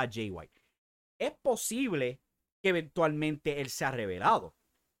atacó a Jay White. Es posible que eventualmente él sea revelado,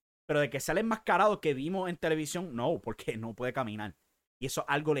 pero de que sea el enmascarado que vimos en televisión, no, porque no puede caminar. Y eso es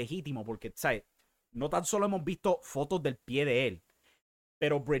algo legítimo, porque, ¿sabes? No tan solo hemos visto fotos del pie de él,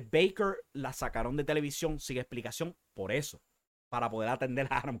 pero Britt Baker la sacaron de televisión sin explicación por eso, para poder atender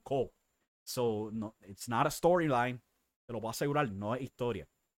a Adam Cole. So, no, it's not a storyline, te lo puedo asegurar, no es historia.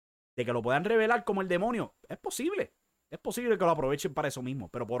 De que lo puedan revelar como el demonio, es posible. Es posible que lo aprovechen para eso mismo.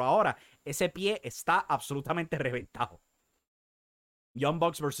 Pero por ahora, ese pie está absolutamente reventado. Young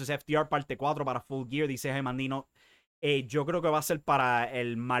Bucks vs. FTR parte 4 para Full Gear, dice Gemandino. Yo creo que va a ser para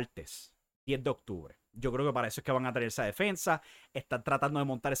el martes, 10 de octubre. Yo creo que para eso es que van a tener esa defensa. Están tratando de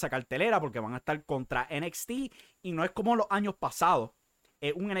montar esa cartelera porque van a estar contra NXT. Y no es como los años pasados.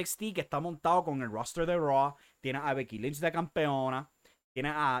 Es un NXT que está montado con el roster de Raw. Tiene a Becky Lynch de campeona.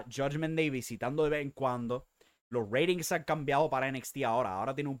 Tienes a Judgment Day visitando de vez en cuando. Los ratings han cambiado para NXT ahora.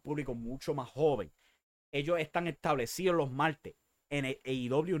 Ahora tiene un público mucho más joven. Ellos están establecidos los martes. En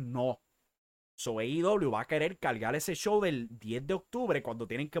AEW no. So AEW va a querer cargar ese show del 10 de octubre cuando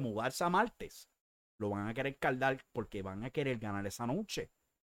tienen que mudarse a martes. Lo van a querer cargar porque van a querer ganar esa noche.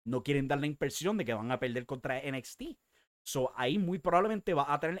 No quieren dar la impresión de que van a perder contra NXT. So ahí muy probablemente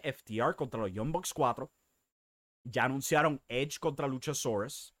va a tener FTR contra los Young Bucks 4. Ya anunciaron Edge contra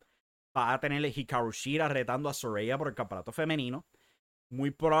Luchasaurus. Va a tener Hikaru Shida retando a Soraya por el campeonato femenino.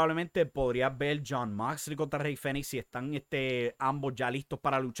 Muy probablemente podrías ver John Moxley contra Rey Fénix si están ambos ya listos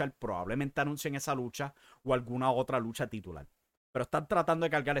para luchar. Probablemente anuncien esa lucha o alguna otra lucha titular. Pero están tratando de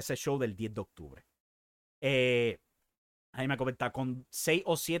cargar ese show del 10 de octubre. Ahí me comenta, con 6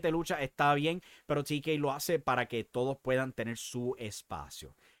 o 7 luchas está bien, pero TK lo hace para que todos puedan tener su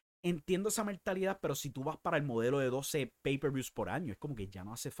espacio. Entiendo esa mentalidad, pero si tú vas para el modelo de 12 pay-per-views por año, es como que ya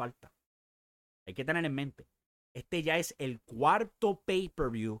no hace falta. Hay que tener en mente, este ya es el cuarto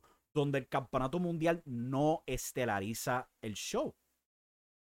pay-per-view donde el campeonato mundial no estelariza el show.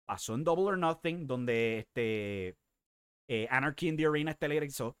 Pasó en Double or Nothing, donde Anarchy in the Arena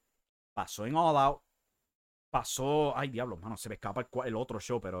estelarizó. Pasó en All Out. Pasó, ay diablos, mano, se me escapa el otro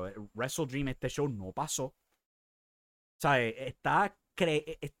show, pero Wrestle Dream, este show no pasó. O sea, estás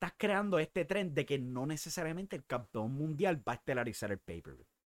creando este trend de que no necesariamente el campeón mundial va a estelarizar el pay-per-view.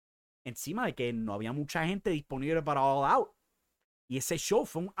 Encima de que no había mucha gente disponible para All Out. Y ese show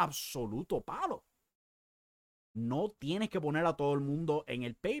fue un absoluto palo. No tienes que poner a todo el mundo en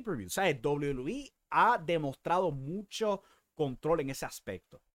el pay-per-view. ¿Sabes? WWE ha demostrado mucho control en ese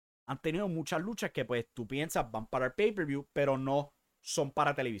aspecto. Han tenido muchas luchas que pues tú piensas van para el pay-per-view, pero no son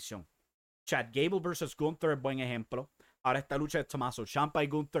para televisión. Chad Gable versus Gunther es buen ejemplo. Ahora esta lucha de Tommaso Ciampa y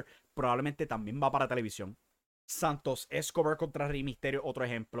Gunther probablemente también va para televisión. Santos Escobar contra Rey Mysterio, otro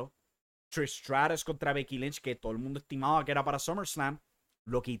ejemplo. Trish Stratus contra Becky Lynch, que todo el mundo estimaba que era para SummerSlam,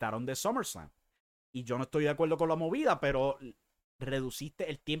 lo quitaron de SummerSlam. Y yo no estoy de acuerdo con la movida, pero reduciste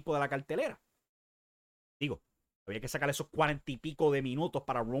el tiempo de la cartelera. Digo, había que sacar esos 40 y pico de minutos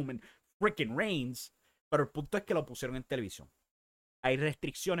para Roman freaking Reigns, pero el punto es que lo pusieron en televisión. Hay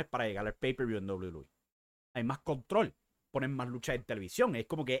restricciones para llegar al pay-per-view en WWE. Hay más control, ponen más luchas en televisión. Es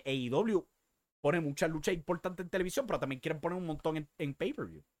como que AEW pone muchas luchas importantes en televisión, pero también quieren poner un montón en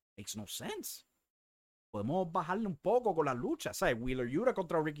pay-per-view. Makes no sense. Podemos bajarle un poco con las luchas, ¿sabes? Wheeler Yuta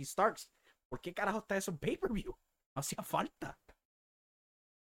contra Ricky Starks. ¿Por qué carajo está eso en pay-per-view? No hacía falta.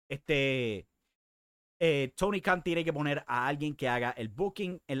 Tony Khan tiene que poner a alguien que haga el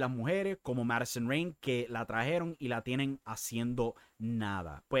booking en las mujeres, como Madison Rayne, que la trajeron y la tienen haciendo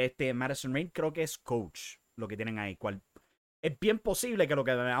nada. Pues Madison Rayne creo que es coach, lo que tienen ahí. Es bien posible que lo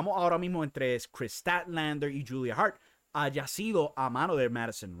que veamos ahora mismo entre Chris Statlander y Julia Hart haya sido a mano de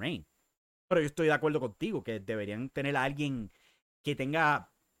Madison Rayne. Pero yo estoy de acuerdo contigo que deberían tener a alguien que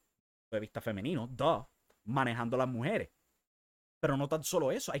tenga de vista femenino, manejando a las mujeres. Pero no tan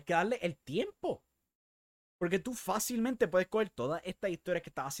solo eso, hay que darle el tiempo. Porque tú fácilmente puedes coger todas estas historias que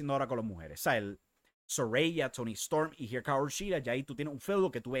estás haciendo ahora con las mujeres. O sea, el Soraya, Toni Storm y Hikaru Shida, ya ahí tú tienes un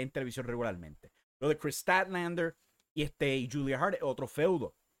feudo que tú ves en televisión regularmente. Lo de Chris Statlander y Julia Hart es otro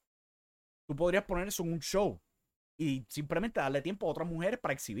feudo. Tú podrías poner eso en un show y simplemente darle tiempo a otras mujeres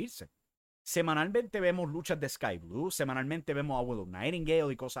para exhibirse. Semanalmente vemos luchas de Sky Blue, semanalmente vemos a Willow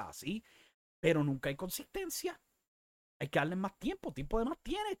Nightingale y cosas así, pero nunca hay consistencia. Hay que darle más tiempo. ¿Tiempo de más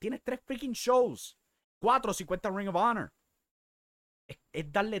tienes? Tienes 3 freaking shows. 4 si cuentas Ring of Honor.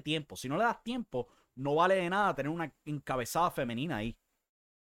 Es darle tiempo. Si no le das tiempo, no vale de nada tener una encabezada femenina ahí.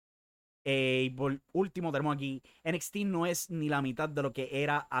 Y por último tenemos aquí, NXT no es ni la mitad de lo que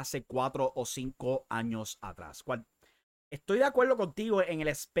era hace 4 o 5 años atrás. Estoy de acuerdo contigo en el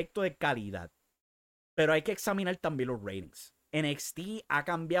aspecto de calidad, pero hay que examinar también los ratings. NXT ha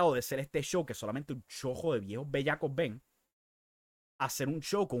cambiado de ser este show que solamente un chojo de viejos bellacos ven a ser un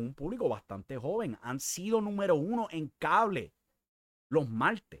show con un público bastante joven. Han sido número 1 en cable los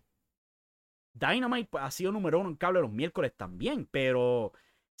martes. Dynamite pues, ha sido número 1 en cable los miércoles también, pero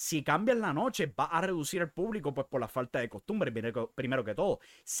si cambian la noche va a reducir el público pues por la falta de costumbre, primero que todo.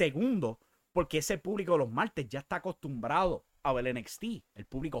 Segundo, porque ese público de los martes ya está acostumbrado a ver NXT, el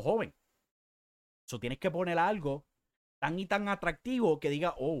público joven. Eso tienes que poner algo tan y tan atractivo que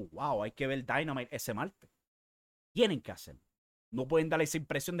diga, oh, wow, hay que ver Dynamite ese martes. Tienen que hacerlo. No pueden darle esa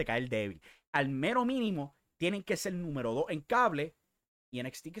impresión de caer débil. Al mero mínimo, tienen que ser número 2 en cable y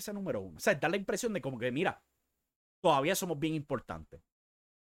NXT que sea número 1. O sea, dar la impresión de como que, mira, todavía somos bien importantes.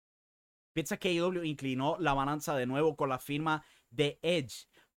 Piensa que AEW inclinó la balanza de nuevo con la firma de Edge.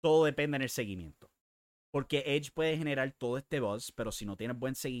 Todo depende en el seguimiento. Porque Edge puede generar todo este buzz, pero si no tienes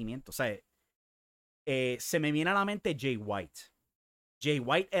buen seguimiento, o sea, se me viene a la mente Jay White. Jay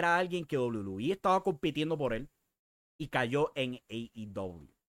White era alguien que WWE estaba compitiendo por él y cayó en AEW.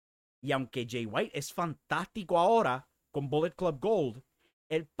 Y aunque Jay White es fantástico ahora con Bullet Club Gold,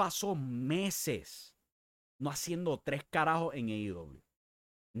 él pasó meses no haciendo 3 carajos en AEW.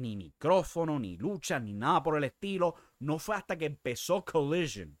 Ni micrófono, ni lucha, ni nada por el estilo. No fue hasta que empezó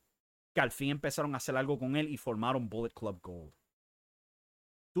Collision que al fin empezaron a hacer algo con él y formaron Bullet Club Gold.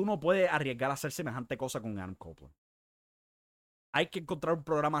 Tú no puedes arriesgar a hacer semejante cosa con Adam Copeland. Hay que encontrar un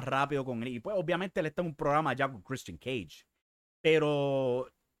programa rápido con él. Y pues obviamente él está en un programa ya con Christian Cage. Pero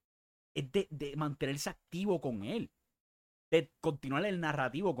es de mantenerse activo con él. De continuar el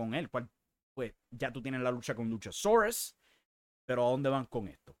narrativo con él. Pues ya tú tienes la lucha con Luchasaurus. Pero ¿a dónde van con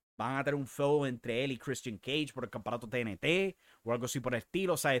esto? ¿Van a tener un feudo entre él y Christian Cage por el campeonato TNT? O algo así por el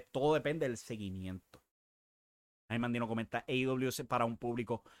estilo. O sea, todo depende del seguimiento. Ahí Mandino comenta, AEW es para un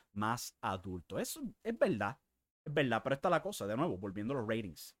público más adulto. Eso es verdad. Es verdad, pero esta es la cosa. De nuevo, volviendo a los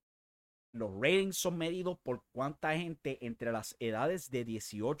ratings. Los ratings son medidos por cuánta gente entre las edades de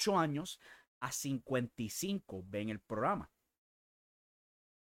 18 años a 55 ven el programa.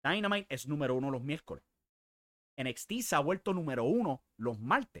 Dynamite es número 1 los miércoles. NXT se ha vuelto número 1 los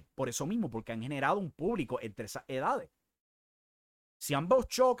martes. Por eso mismo, porque han generado un público entre esas edades. Si ambos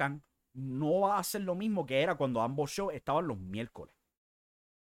chocan, no va a ser lo mismo que era cuando ambos shows estaban los miércoles.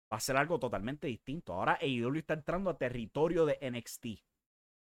 Va a ser algo totalmente distinto. Ahora AEW está entrando a territorio de NXT.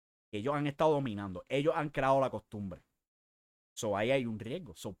 Ellos han estado dominando. Ellos han creado la costumbre. So, ahí hay un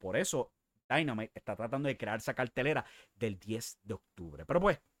riesgo. So, por eso Dynamite está tratando de crear esa cartelera del 10 de octubre. Pero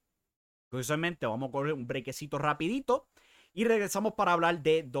pues, curiosamente, vamos a correr un brequecito rapidito y regresamos para hablar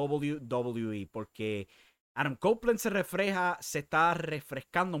de WWE. Porque Adam Copeland se está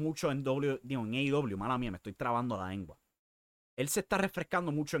refrescando mucho en AEW. Mala mía, me estoy trabando la lengua. Él se está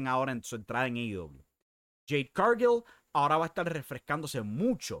refrescando mucho ahora en su entrada en AEW. Jade Cargill ahora va a estar refrescándose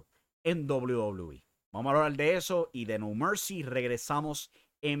mucho en WWE. Vamos a hablar de eso y de No Mercy. Regresamos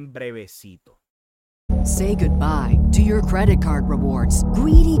en brevecito. Say goodbye to your credit card rewards.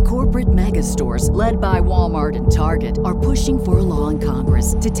 Greedy corporate mega stores, led by Walmart and Target, are pushing for a law in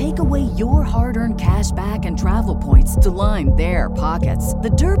Congress to take away your hard-earned cash back and travel points to line their pockets. The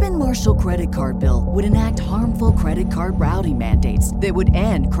Durbin-Marshall credit card bill would enact harmful credit card routing mandates that would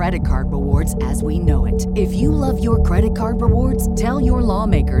end credit card rewards as we know it. If you love your credit card rewards, tell your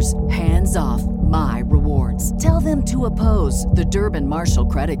lawmakers, hands off my rewards. Tell them to oppose the Durbin-Marshall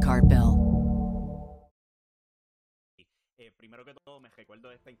credit card bill. Primero que todo, me recuerdo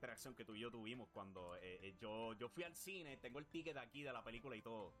de esta interacción que tú y yo tuvimos cuando yo fui al cine. Tengo el ticket aquí de la película y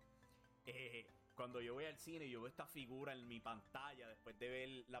todo. Cuando yo voy al cine, yo veo esta figura en mi pantalla después de ver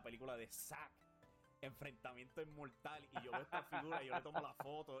la película de Zack, Enfrentamiento Inmortal, y yo veo esta figura y yo le tomo la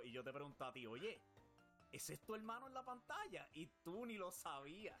foto y yo te pregunto a ti, oye, ¿ese es tu hermano en la pantalla? Y tú ni lo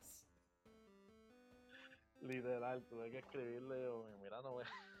sabías. Literal, tuve que escribirle, mira, no ve.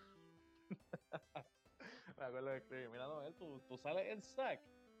 Me acuerdo de escribir, mira, Noel, tú sales en Zack.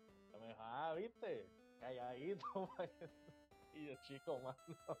 Y me dijo, viste, calladito. Y yo, chico, mano.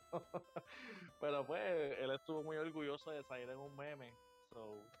 Pero pues, él estuvo muy orgulloso de salir en un meme.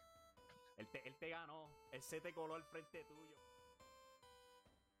 So. Él te ganó, él se te coló al frente tuyo.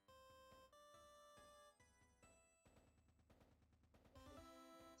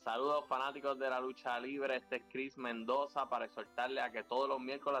 Saludos fanáticos de la lucha libre, este es Chris Mendoza para exhortarles a que todos los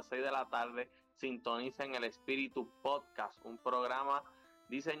miércoles a las 6 de la tarde sintonicen el Espíritu Podcast, un programa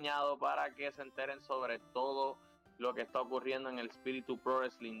diseñado para que se enteren sobre todo lo que está ocurriendo en el Espíritu Pro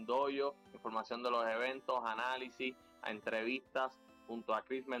Wrestling Dojo, información de los eventos, análisis, entrevistas junto a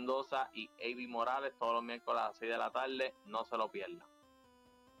Chris Mendoza y A.B. Morales todos los miércoles a las 6 de la tarde, no se lo pierdan.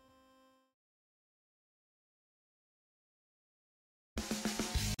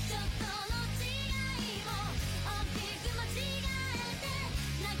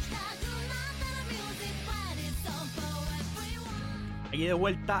 Aquí de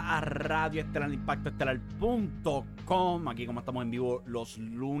vuelta a Radio Estelar, ImpactoEstelar.com. Aquí como estamos en vivo los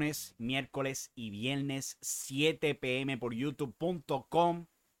lunes, miércoles y viernes 7 p.m. por youtube.com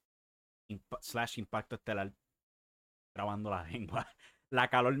 /Impacto Estelar. Grabando la lengua. La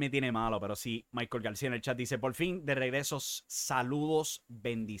calor me tiene malo, pero sí, Michael García en el chat dice, por fin de regreso, saludos,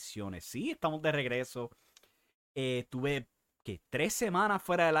 bendiciones. Sí, estamos de regreso. Tuve, 3 semanas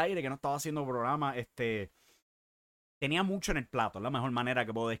fuera del aire que no estaba haciendo programa. Tenía mucho en el plato, es la mejor manera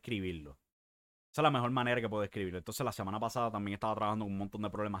que puedo describirlo. Esa es la mejor manera que puedo describirlo. Entonces la semana pasada también estaba trabajando con un montón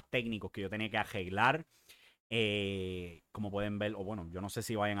de problemas técnicos que yo tenía que arreglar. Como pueden ver, o bueno, yo no sé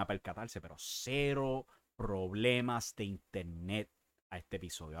si vayan a percatarse, pero 0 problemas de internet a este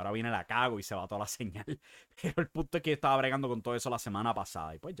episodio. Ahora viene la cago y se va toda la señal. Pero el punto es que yo estaba bregando con todo eso la semana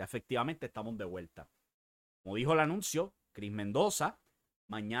pasada. Y pues ya efectivamente estamos de vuelta. Como dijo el anuncio, Chris Mendoza,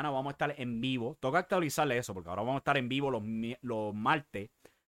 mañana vamos a estar en vivo. Toca actualizarle eso porque ahora vamos a estar en vivo los martes.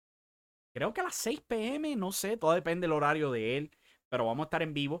 Creo que a las 6 p.m., no sé, todo depende del horario de él. Pero vamos a estar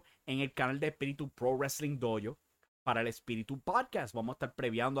en vivo en el canal de Espíritu Pro Wrestling Dojo para el Espíritu Podcast. Vamos a estar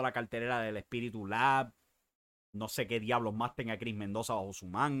previando la cartelera del Espíritu Lab. No sé qué diablos más tenga Chris Mendoza bajo su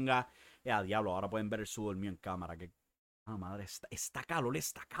manga. Diablo, ahora pueden ver el sudor mío en cámara. Madre, esta calor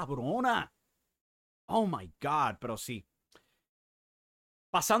está cabrona. Oh my God, pero sí.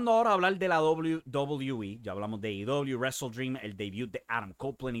 Pasando ahora a hablar de la WWE, ya hablamos de AEW, Wrestle Dream, el debut de Adam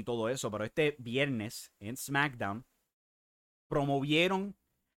Copeland y todo eso, pero este viernes en SmackDown promovieron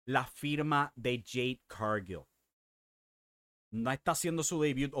la firma de Jade Cargill. No está haciendo su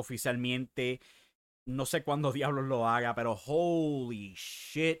debut oficialmente, no sé cuándo diablos lo haga, pero holy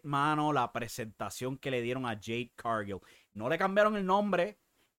shit, mano, la presentación que le dieron a Jade Cargill. No le cambiaron el nombre,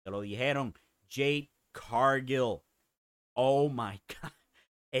 te lo dijeron, Jade Cargill. Oh my God.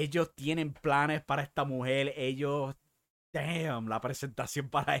 Ellos tienen planes para esta mujer. La presentación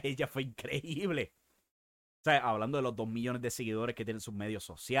para ella fue increíble. O sea, hablando de los 2 millones de seguidores que tienen sus medios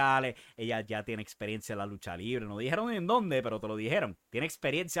sociales, ella ya tiene experiencia en la lucha libre. No dijeron en dónde, pero te lo dijeron. Tiene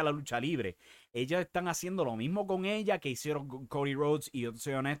experiencia en la lucha libre. Ellos están haciendo lo mismo con ella que hicieron con Cody Rhodes. Y yo te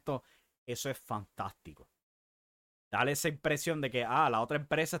soy honesto, eso es fantástico. Dale esa impresión de que, la otra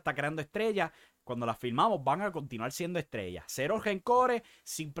empresa está creando estrellas. Cuando las filmamos van a continuar siendo estrellas. Cero rencores,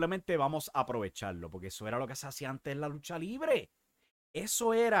 simplemente vamos a aprovecharlo. Porque eso era lo que se hacía antes en la lucha libre.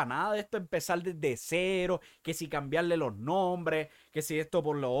 Eso era, nada de esto empezar desde cero, que si cambiarle los nombres, que si esto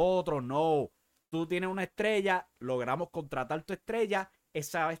por lo otro, no. Tú tienes una estrella, logramos contratar tu estrella,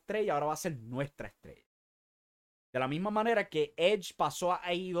 esa estrella ahora va a ser nuestra estrella. De la misma manera que Edge pasó a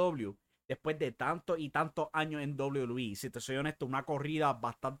AEW después de tantos y tantos años en WWE. Si te soy honesto, una corrida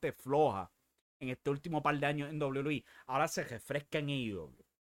bastante floja en este último par de años en WWE. Ahora se refresca en AEW.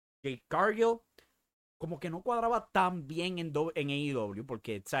 Jade Cargill como que no cuadraba tan bien en AEW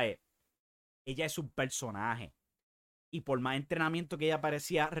porque, ¿sabes? Ella es un personaje. Y por más entrenamiento que ella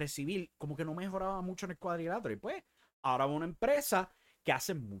parecía recibir, como que no mejoraba mucho en el cuadrilátero. Y pues, ahora va una empresa que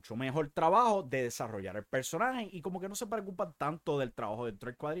hace mucho mejor trabajo de desarrollar el personaje y como que no se preocupan tanto del trabajo dentro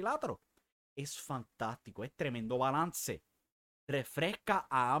del cuadrilátero. Es fantástico, es tremendo balance. Refresca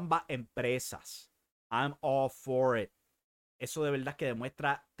a ambas empresas. I'm all for it. Eso de verdad que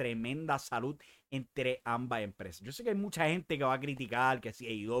demuestra tremenda salud entre ambas empresas. Yo sé que hay mucha gente que va a criticar que si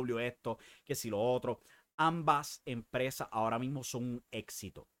AEW esto, que si lo otro. Ambas empresas ahora mismo son un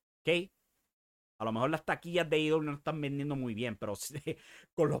éxito. ¿Ok? A lo mejor las taquillas de AEW no están vendiendo muy bien, pero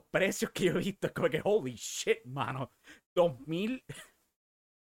con los precios que yo he visto, es como que holy shit, mano. 2000.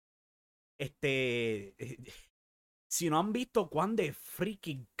 Si no han visto cuán de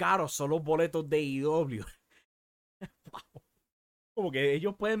freaking caros son los boletos de AEW. Como que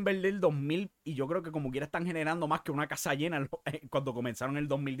ellos pueden vender 2000 y yo creo que como quiera están generando más que una casa llena cuando comenzaron el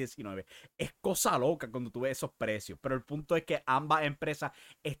 2019. Es cosa loca cuando tú ves esos precios. Pero el punto es que ambas empresas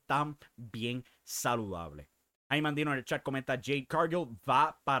están bien saludables. Ahí Mandino en el chat comenta, Jade Cargill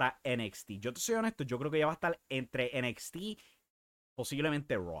va para NXT. Yo te soy honesto, yo creo que ya va a estar entre NXT,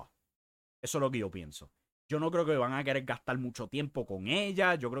 posiblemente Raw. Eso es lo que yo pienso. Yo no creo que van a querer gastar mucho tiempo con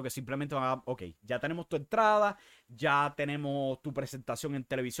ella. Yo creo que simplemente van a... Ok, ya tenemos tu entrada, ya tenemos tu presentación en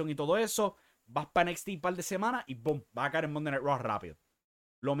televisión y todo eso. Vas para NXT un par de semanas y boom, va a caer en Monday Night Raw rápido.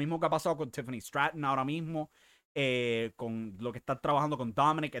 Lo mismo que ha pasado con Tiffany Stratton ahora mismo. Con lo que están trabajando con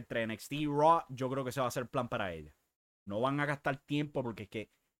Dominic entre NXT y Raw. Yo creo que ese va a ser el plan para ella. No van a gastar tiempo porque es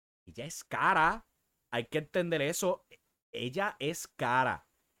que ella es cara. Hay que entender eso. Ella es cara.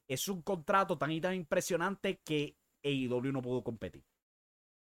 Es un contrato tan y tan impresionante que AEW no pudo competir.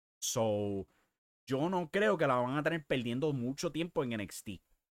 So, yo no creo que la van a tener perdiendo mucho tiempo en NXT.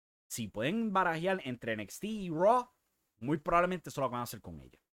 Si pueden barajear entre NXT y Raw, muy probablemente eso lo van a hacer con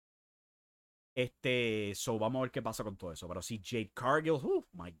ella. So, vamos a ver qué pasa con todo eso. Pero si Jade Cargill,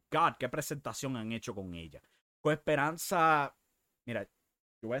 my God, qué presentación han hecho con ella. Con esperanza, mira,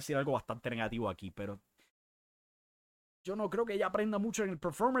 yo voy a decir algo bastante negativo aquí, pero yo no creo que ella aprenda mucho en el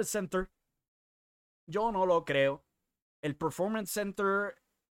Performance Center. Yo no lo creo. El Performance Center,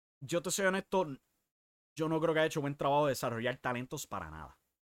 yo te soy honesto, yo no creo que haya hecho buen trabajo de desarrollar talentos para nada.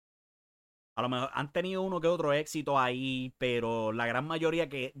 A lo mejor han tenido uno que otro éxito ahí, pero la gran mayoría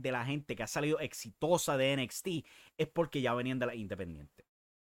de la gente que ha salido exitosa de NXT es porque ya venían de la independiente.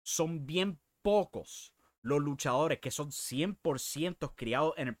 Son bien pocos los luchadores que son 100%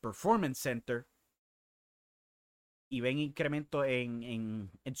 criados en el Performance Center y ven incremento en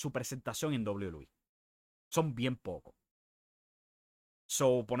su presentación en WWE. Son bien pocos.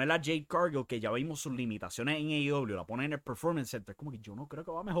 So, poner a Jade Cargill, que ya vimos sus limitaciones en AEW, la ponen en el Performance Center, como que yo no creo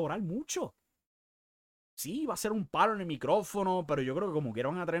que va a mejorar mucho. Sí, va a ser un palo en el micrófono, pero yo creo que como quiera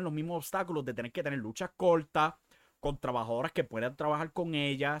van a tener los mismos obstáculos de tener que tener luchas cortas con trabajadoras que puedan trabajar con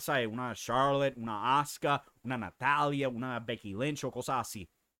ella, ¿sabes? Una Charlotte, una Asuka, una Natalia, una Becky Lynch o cosas así.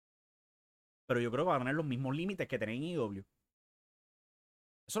 Pero yo creo que van a tener los mismos límites que tienen en AEW. Eso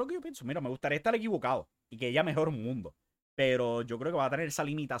es lo que yo pienso. Mira, me gustaría estar equivocado y que ella mejore un mundo. Pero yo creo que va a tener esa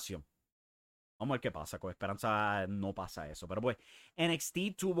limitación. Vamos a ver qué pasa. Con esperanza no pasa eso. Pero pues,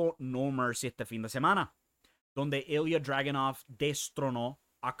 NXT tuvo No Mercy este fin de semana, donde Ilya Dragunov destronó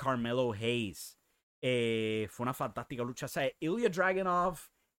a Carmelo Hayes. Fue una fantástica lucha. O sea, Ilya Dragunov,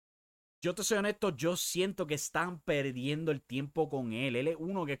 yo te soy honesto, yo siento que están perdiendo el tiempo con él. Él es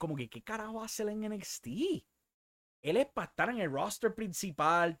uno que es como que, ¿qué carajo hace él en NXT? Él es para estar en el roster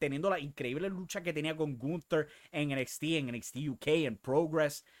principal, teniendo la increíble lucha que tenía con Gunther en NXT UK, en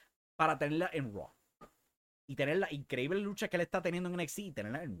Progress, para tenerla en Raw. Y tener la increíble lucha que él está teniendo en NXT y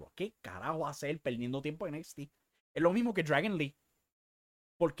tenerla en Raw. ¿Qué carajo hace él perdiendo tiempo en NXT? Es lo mismo que Dragon Lee.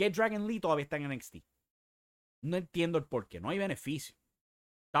 ¿Por qué Dragon Lee todavía está en NXT? No entiendo el por qué. No hay beneficio.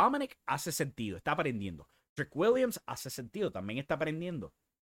 Dominic hace sentido, está aprendiendo. Trick Williams hace sentido, también está aprendiendo.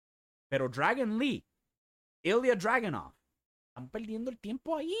 Pero Dragon Lee, Ilya Dragunov, están perdiendo el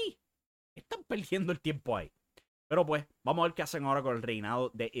tiempo ahí. Están perdiendo el tiempo ahí. Pero pues, vamos a ver qué hacen ahora con el reinado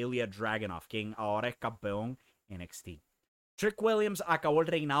de Ilya Dragunov, quien ahora es campeón NXT. Trick Williams acabó el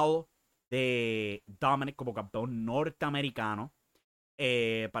reinado de Dominic como campeón norteamericano.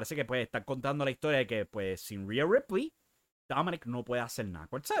 Parece que pues están contando la historia de que pues sin Rhea Ripley, Dominic no puede hacer nada.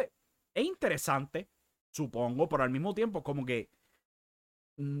 Pues, ¿sabes? Es interesante, supongo, pero al mismo tiempo como que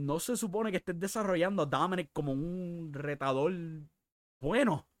no se supone que estén desarrollando a Dominic como un retador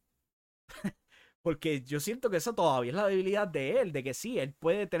bueno. Porque yo siento que esa todavía es la debilidad de él, de que sí, él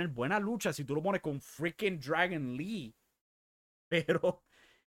puede tener buena lucha si tú lo pones con freaking Dragon Lee. Pero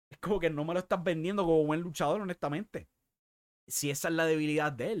es como que no me lo estás vendiendo como buen luchador, honestamente. Si esa es la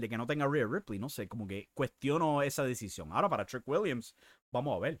debilidad de él, de que no tenga Rhea Ripley, no sé, como que cuestiono esa decisión. Ahora para Trick Williams,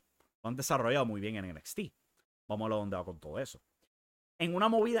 vamos a ver. Lo han desarrollado muy bien en NXT. Vamos a ver dónde va con todo eso. En una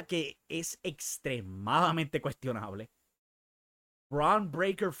movida que es extremadamente cuestionable, Braun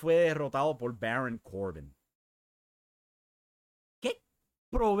Breaker fue derrotado por Baron Corbin. ¿Qué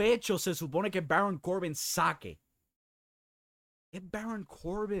provecho se supone que Baron Corbin saque? Es Baron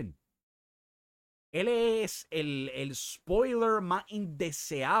Corbin. Él es el spoiler más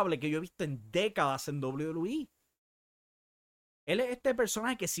indeseable que yo he visto en décadas en WWE. Él es este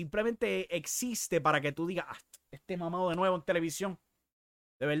personaje que simplemente existe para que tú digas, ah, este mamado de nuevo en televisión.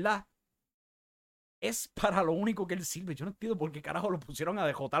 De verdad. Es para lo único que él sirve. Yo no entiendo por qué carajo lo pusieron a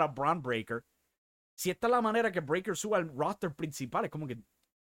dejotar a Braun Breaker. Si esta es la manera que Breaker suba al roster principal, es como que...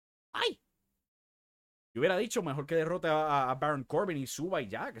 ¡Ay! Yo hubiera dicho mejor que derrote a Baron Corbin y suba y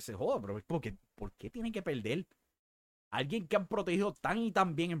ya, que se joda. Pero es porque, ¿por qué tiene que perder? Alguien que han protegido tan y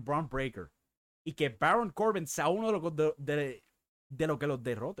tan bien en Braun Breaker. Y que Baron Corbin sea uno de lo que los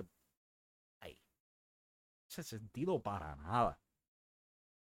derrote. Ay, no hace sentido para nada.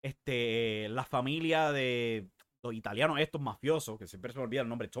 La familia de los italianos, estos mafiosos, que siempre se me olvida el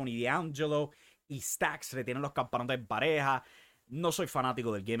nombre, Tony D'Angelo y Stax, retienen los campeonatos en pareja. No soy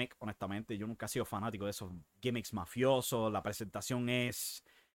fanático del gimmick, honestamente. Yo nunca he sido fanático de esos gimmicks mafiosos. La presentación es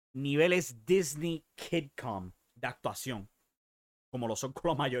niveles Disney Kidcom de actuación, como lo son con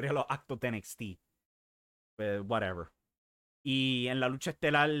la mayoría de los actos de NXT. But whatever. Y en la lucha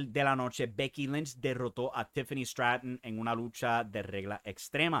estelar de la noche, Becky Lynch derrotó a Tiffany Stratton en una lucha de regla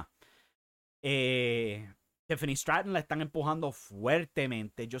extrema. Tiffany Stratton la están empujando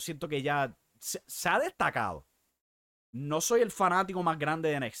fuertemente. Yo siento que ella se ha destacado. No soy el fanático más grande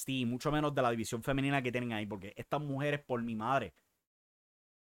de NXT, mucho menos de la división femenina que tienen ahí, porque estas mujeres, por mi madre,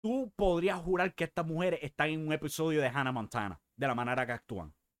 tú podrías jurar que estas mujeres están en un episodio de Hannah Montana, de la manera que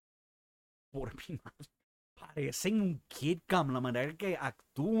actúan. Por mi madre. Parecen un Kid Cam, la manera que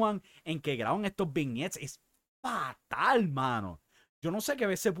actúan, en que graban estos vignettes, es fatal, mano. Yo no sé qué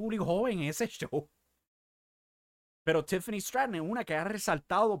ve ese público joven en ese show. Pero Tiffany Stratton es una que ha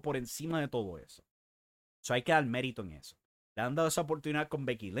resaltado por encima de todo eso. So hay que dar mérito en eso. Le han dado esa oportunidad con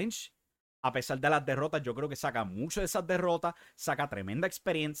Becky Lynch. A pesar de las derrotas, yo creo que saca mucho de esas derrotas, saca tremenda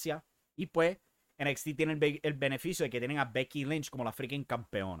experiencia. Y pues, NXT tiene el beneficio de que tienen a Becky Lynch como la freaking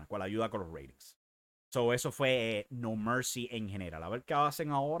campeona, con la ayuda con los ratings. So, eso fue No Mercy en general. A ver qué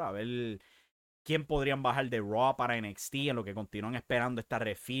hacen ahora, a ver quién podrían bajar de Raw para NXT, en lo que continúan esperando esta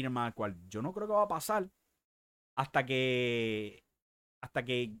refirma, cual yo no creo que va a pasar hasta que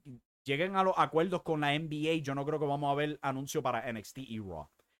lleguen a los acuerdos con la NBA. Yo no creo que vamos a ver anuncio para NXT y Raw.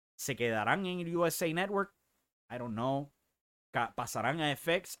 ¿Se quedarán en el USA Network? I don't know. ¿Pasarán a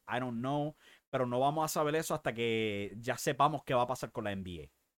FX? I don't know. Pero no vamos a saber eso hasta que ya sepamos qué va a pasar con la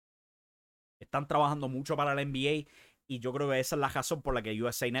NBA. Están trabajando mucho para la NBA y yo creo que esa es la razón por la que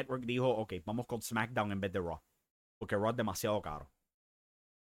USA Network dijo, ok, vamos con SmackDown en vez de Raw. Porque Raw es demasiado caro.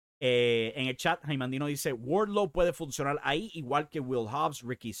 En el chat, Jaimandino dice, Wardlow puede funcionar ahí igual que Will Hobbs,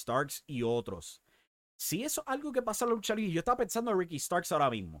 Ricky Starks y otros. Si eso es algo que pasa en la lucha libre, yo estaba pensando en Ricky Starks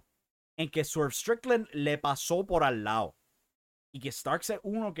ahora mismo. En que Swerve Strickland le pasó por al lado. Y que Starks es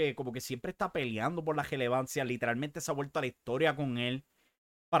uno que como que siempre está peleando por la relevancia. Literalmente se ha vuelto a la historia con él.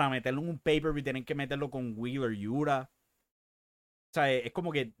 Para meterlo en un pay-per-view y tienen que meterlo con Wheeler Yuta. O sea, es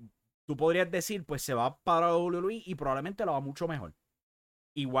como que tú podrías decir, pues se va para WWE y probablemente lo va mucho mejor.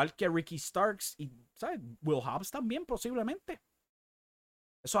 Igual que Ricky Starks y, ¿sabes? Will Hobbs también, posiblemente.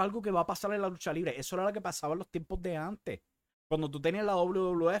 Eso es algo que va a pasar en la lucha libre. Eso era lo que pasaba en los tiempos de antes. Cuando tú tenías la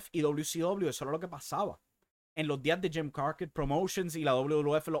WWF y WCW, eso era lo que pasaba. En los días de Jim Crockett Promotions y la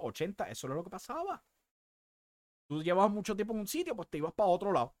WWF en los 80, eso era lo que pasaba. Tú llevabas mucho tiempo en un sitio, pues te ibas para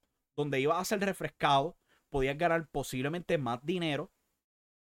otro lado, donde ibas a ser refrescado podías ganar posiblemente más dinero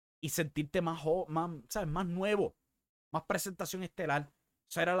y sentirte ¿sabes? Más nuevo, más presentación estelar.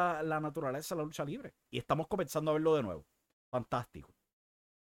 Esa era la naturaleza de la lucha libre. Y estamos comenzando a verlo de nuevo. Fantástico.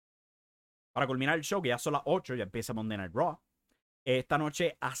 Para culminar el show, que ya son las 8, ya empieza Monday Night Raw. Esta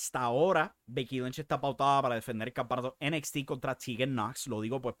noche, hasta ahora, Becky Lynch está pautada para defender el campeonato NXT contra Tegan Nox. Lo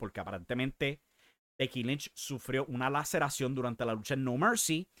digo pues porque aparentemente Becky Lynch sufrió una laceración durante la lucha en No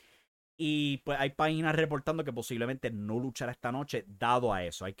Mercy. Y pues hay páginas reportando que posiblemente no luchará esta noche, dado a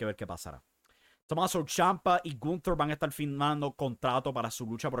eso. Hay que ver qué pasará. Tommaso Ciampa y Gunther van a estar firmando contrato para su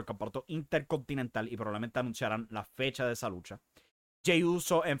lucha por el campeonato intercontinental y probablemente anunciarán la fecha de esa lucha. Jey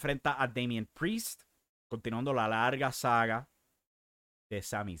Uso enfrenta a Damian Priest, continuando la larga saga de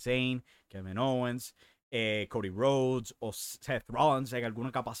Sami Zayn, Kevin Owens, Cody Rhodes o Seth Rollins en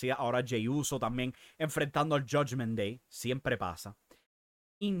alguna capacidad. Ahora Jey Uso también enfrentando al Judgment Day. Siempre pasa.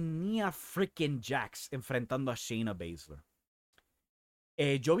 Y Nia freaking Jax enfrentando a Shayna Baszler.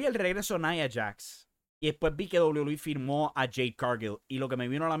 Yo vi el regreso de Nia Jax y después vi que WWE firmó a Jade Cargill y lo que me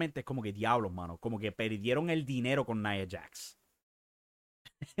vino a la mente es como que diablos, mano, como que perdieron el dinero con Nia Jax.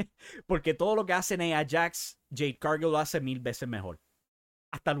 Porque todo lo que hace Nia Jax, Jade Cargill lo hace 1000 veces mejor.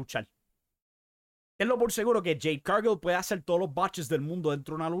 Hasta luchar. Tenlo por seguro que Jade Cargill puede hacer todos los botches del mundo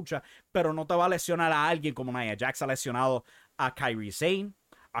dentro de una lucha, pero no te va a lesionar a alguien como Nia Jax ha lesionado a Kairi Sane,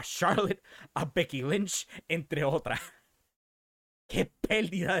 a Charlotte, a Becky Lynch, entre otras. ¡Qué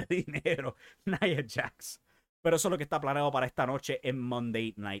pérdida de dinero, Nia Jax! Pero eso es lo que está planeado para esta noche en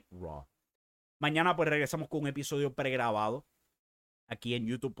Monday Night Raw. Mañana pues regresamos con un episodio pregrabado aquí en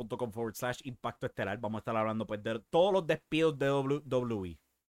youtube.com/Impacto Estelar. Vamos a estar hablando pues de todos los despidos de WWE.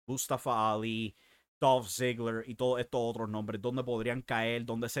 Mustafa Ali, Dolph Ziggler y todos estos otros nombres. ¿Dónde podrían caer?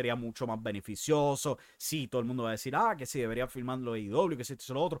 ¿Dónde sería mucho más beneficioso? Sí, todo el mundo va a decir, que sí, debería firmarlo AEW, que sí,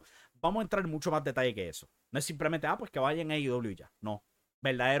 esto y lo otro. Vamos a entrar en mucho más detalle que eso. No es simplemente, pues que vayan a AEW y ya. No.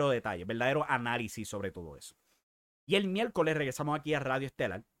 Verdadero detalle, verdadero análisis sobre todo eso. Y el miércoles regresamos aquí a Radio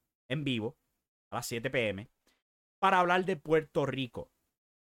Estelar, en vivo, a las 7 p.m., para hablar de Puerto Rico.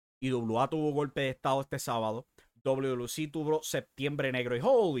 IWA tuvo golpe de estado este sábado. WLC tuvo septiembre negro. Y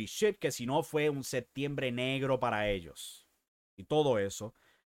holy shit, que si no fue un septiembre negro para ellos. Y todo eso.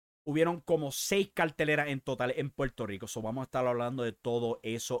 Hubieron como 6 carteleras en total en Puerto Rico. So vamos a estar hablando de todo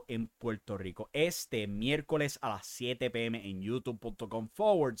eso en Puerto Rico. Este miércoles a las 7 p.m. en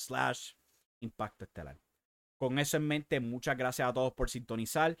youtube.com/Impacto Estelar. Con eso en mente, muchas gracias a todos por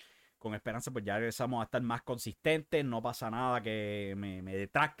sintonizar. Con esperanza, pues ya regresamos a estar más consistentes. No pasa nada que me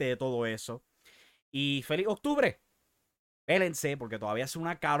detracte de todo eso. Y feliz octubre. Pélense, porque todavía hace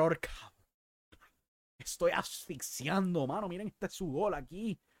una calor. Estoy asfixiando, mano. Miren este sudor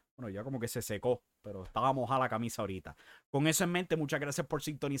aquí. Bueno, ya como que se secó, pero estaba mojada la camisa ahorita. Con eso en mente, muchas gracias por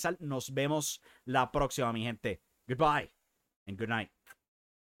sintonizar. Nos vemos la próxima, mi gente. Goodbye and good night.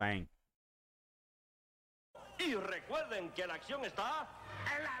 Bang. Y recuerden que la acción está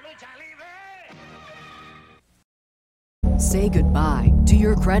en la lucha libre. Say goodbye to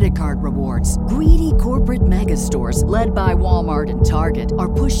your credit card rewards. Greedy corporate mega stores, led by Walmart and Target,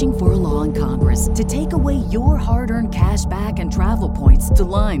 are pushing for a law in Congress to take away your hard-earned cash back and travel points to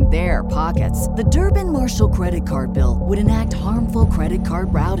line their pockets. The Durbin-Marshall credit card bill would enact harmful credit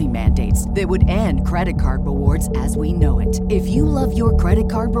card routing mandates that would end credit card rewards as we know it. If you love your credit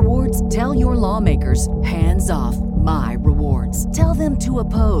card rewards, tell your lawmakers, hands off my rewards. Tell them to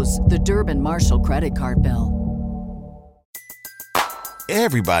oppose the Durbin-Marshall credit card bill.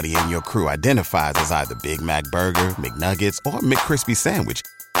 Everybody in your crew identifies as either Big Mac Burger, McNuggets, or McCrispy Sandwich.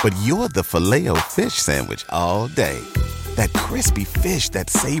 But you're the Filet-O-Fish Sandwich all day. That crispy fish, that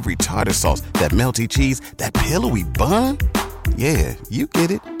savory tartar sauce, that melty cheese, that pillowy bun. Yeah, you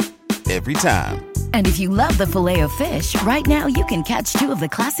get it. Every time. And if you love the Filet-O-Fish, right now you can catch 2 of the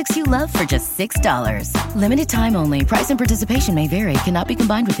classics you love for just $6. Limited time only. Price and participation may vary. Cannot be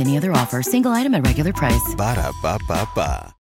combined with any other offer. Single item at regular price. Ba-da-ba-ba-ba.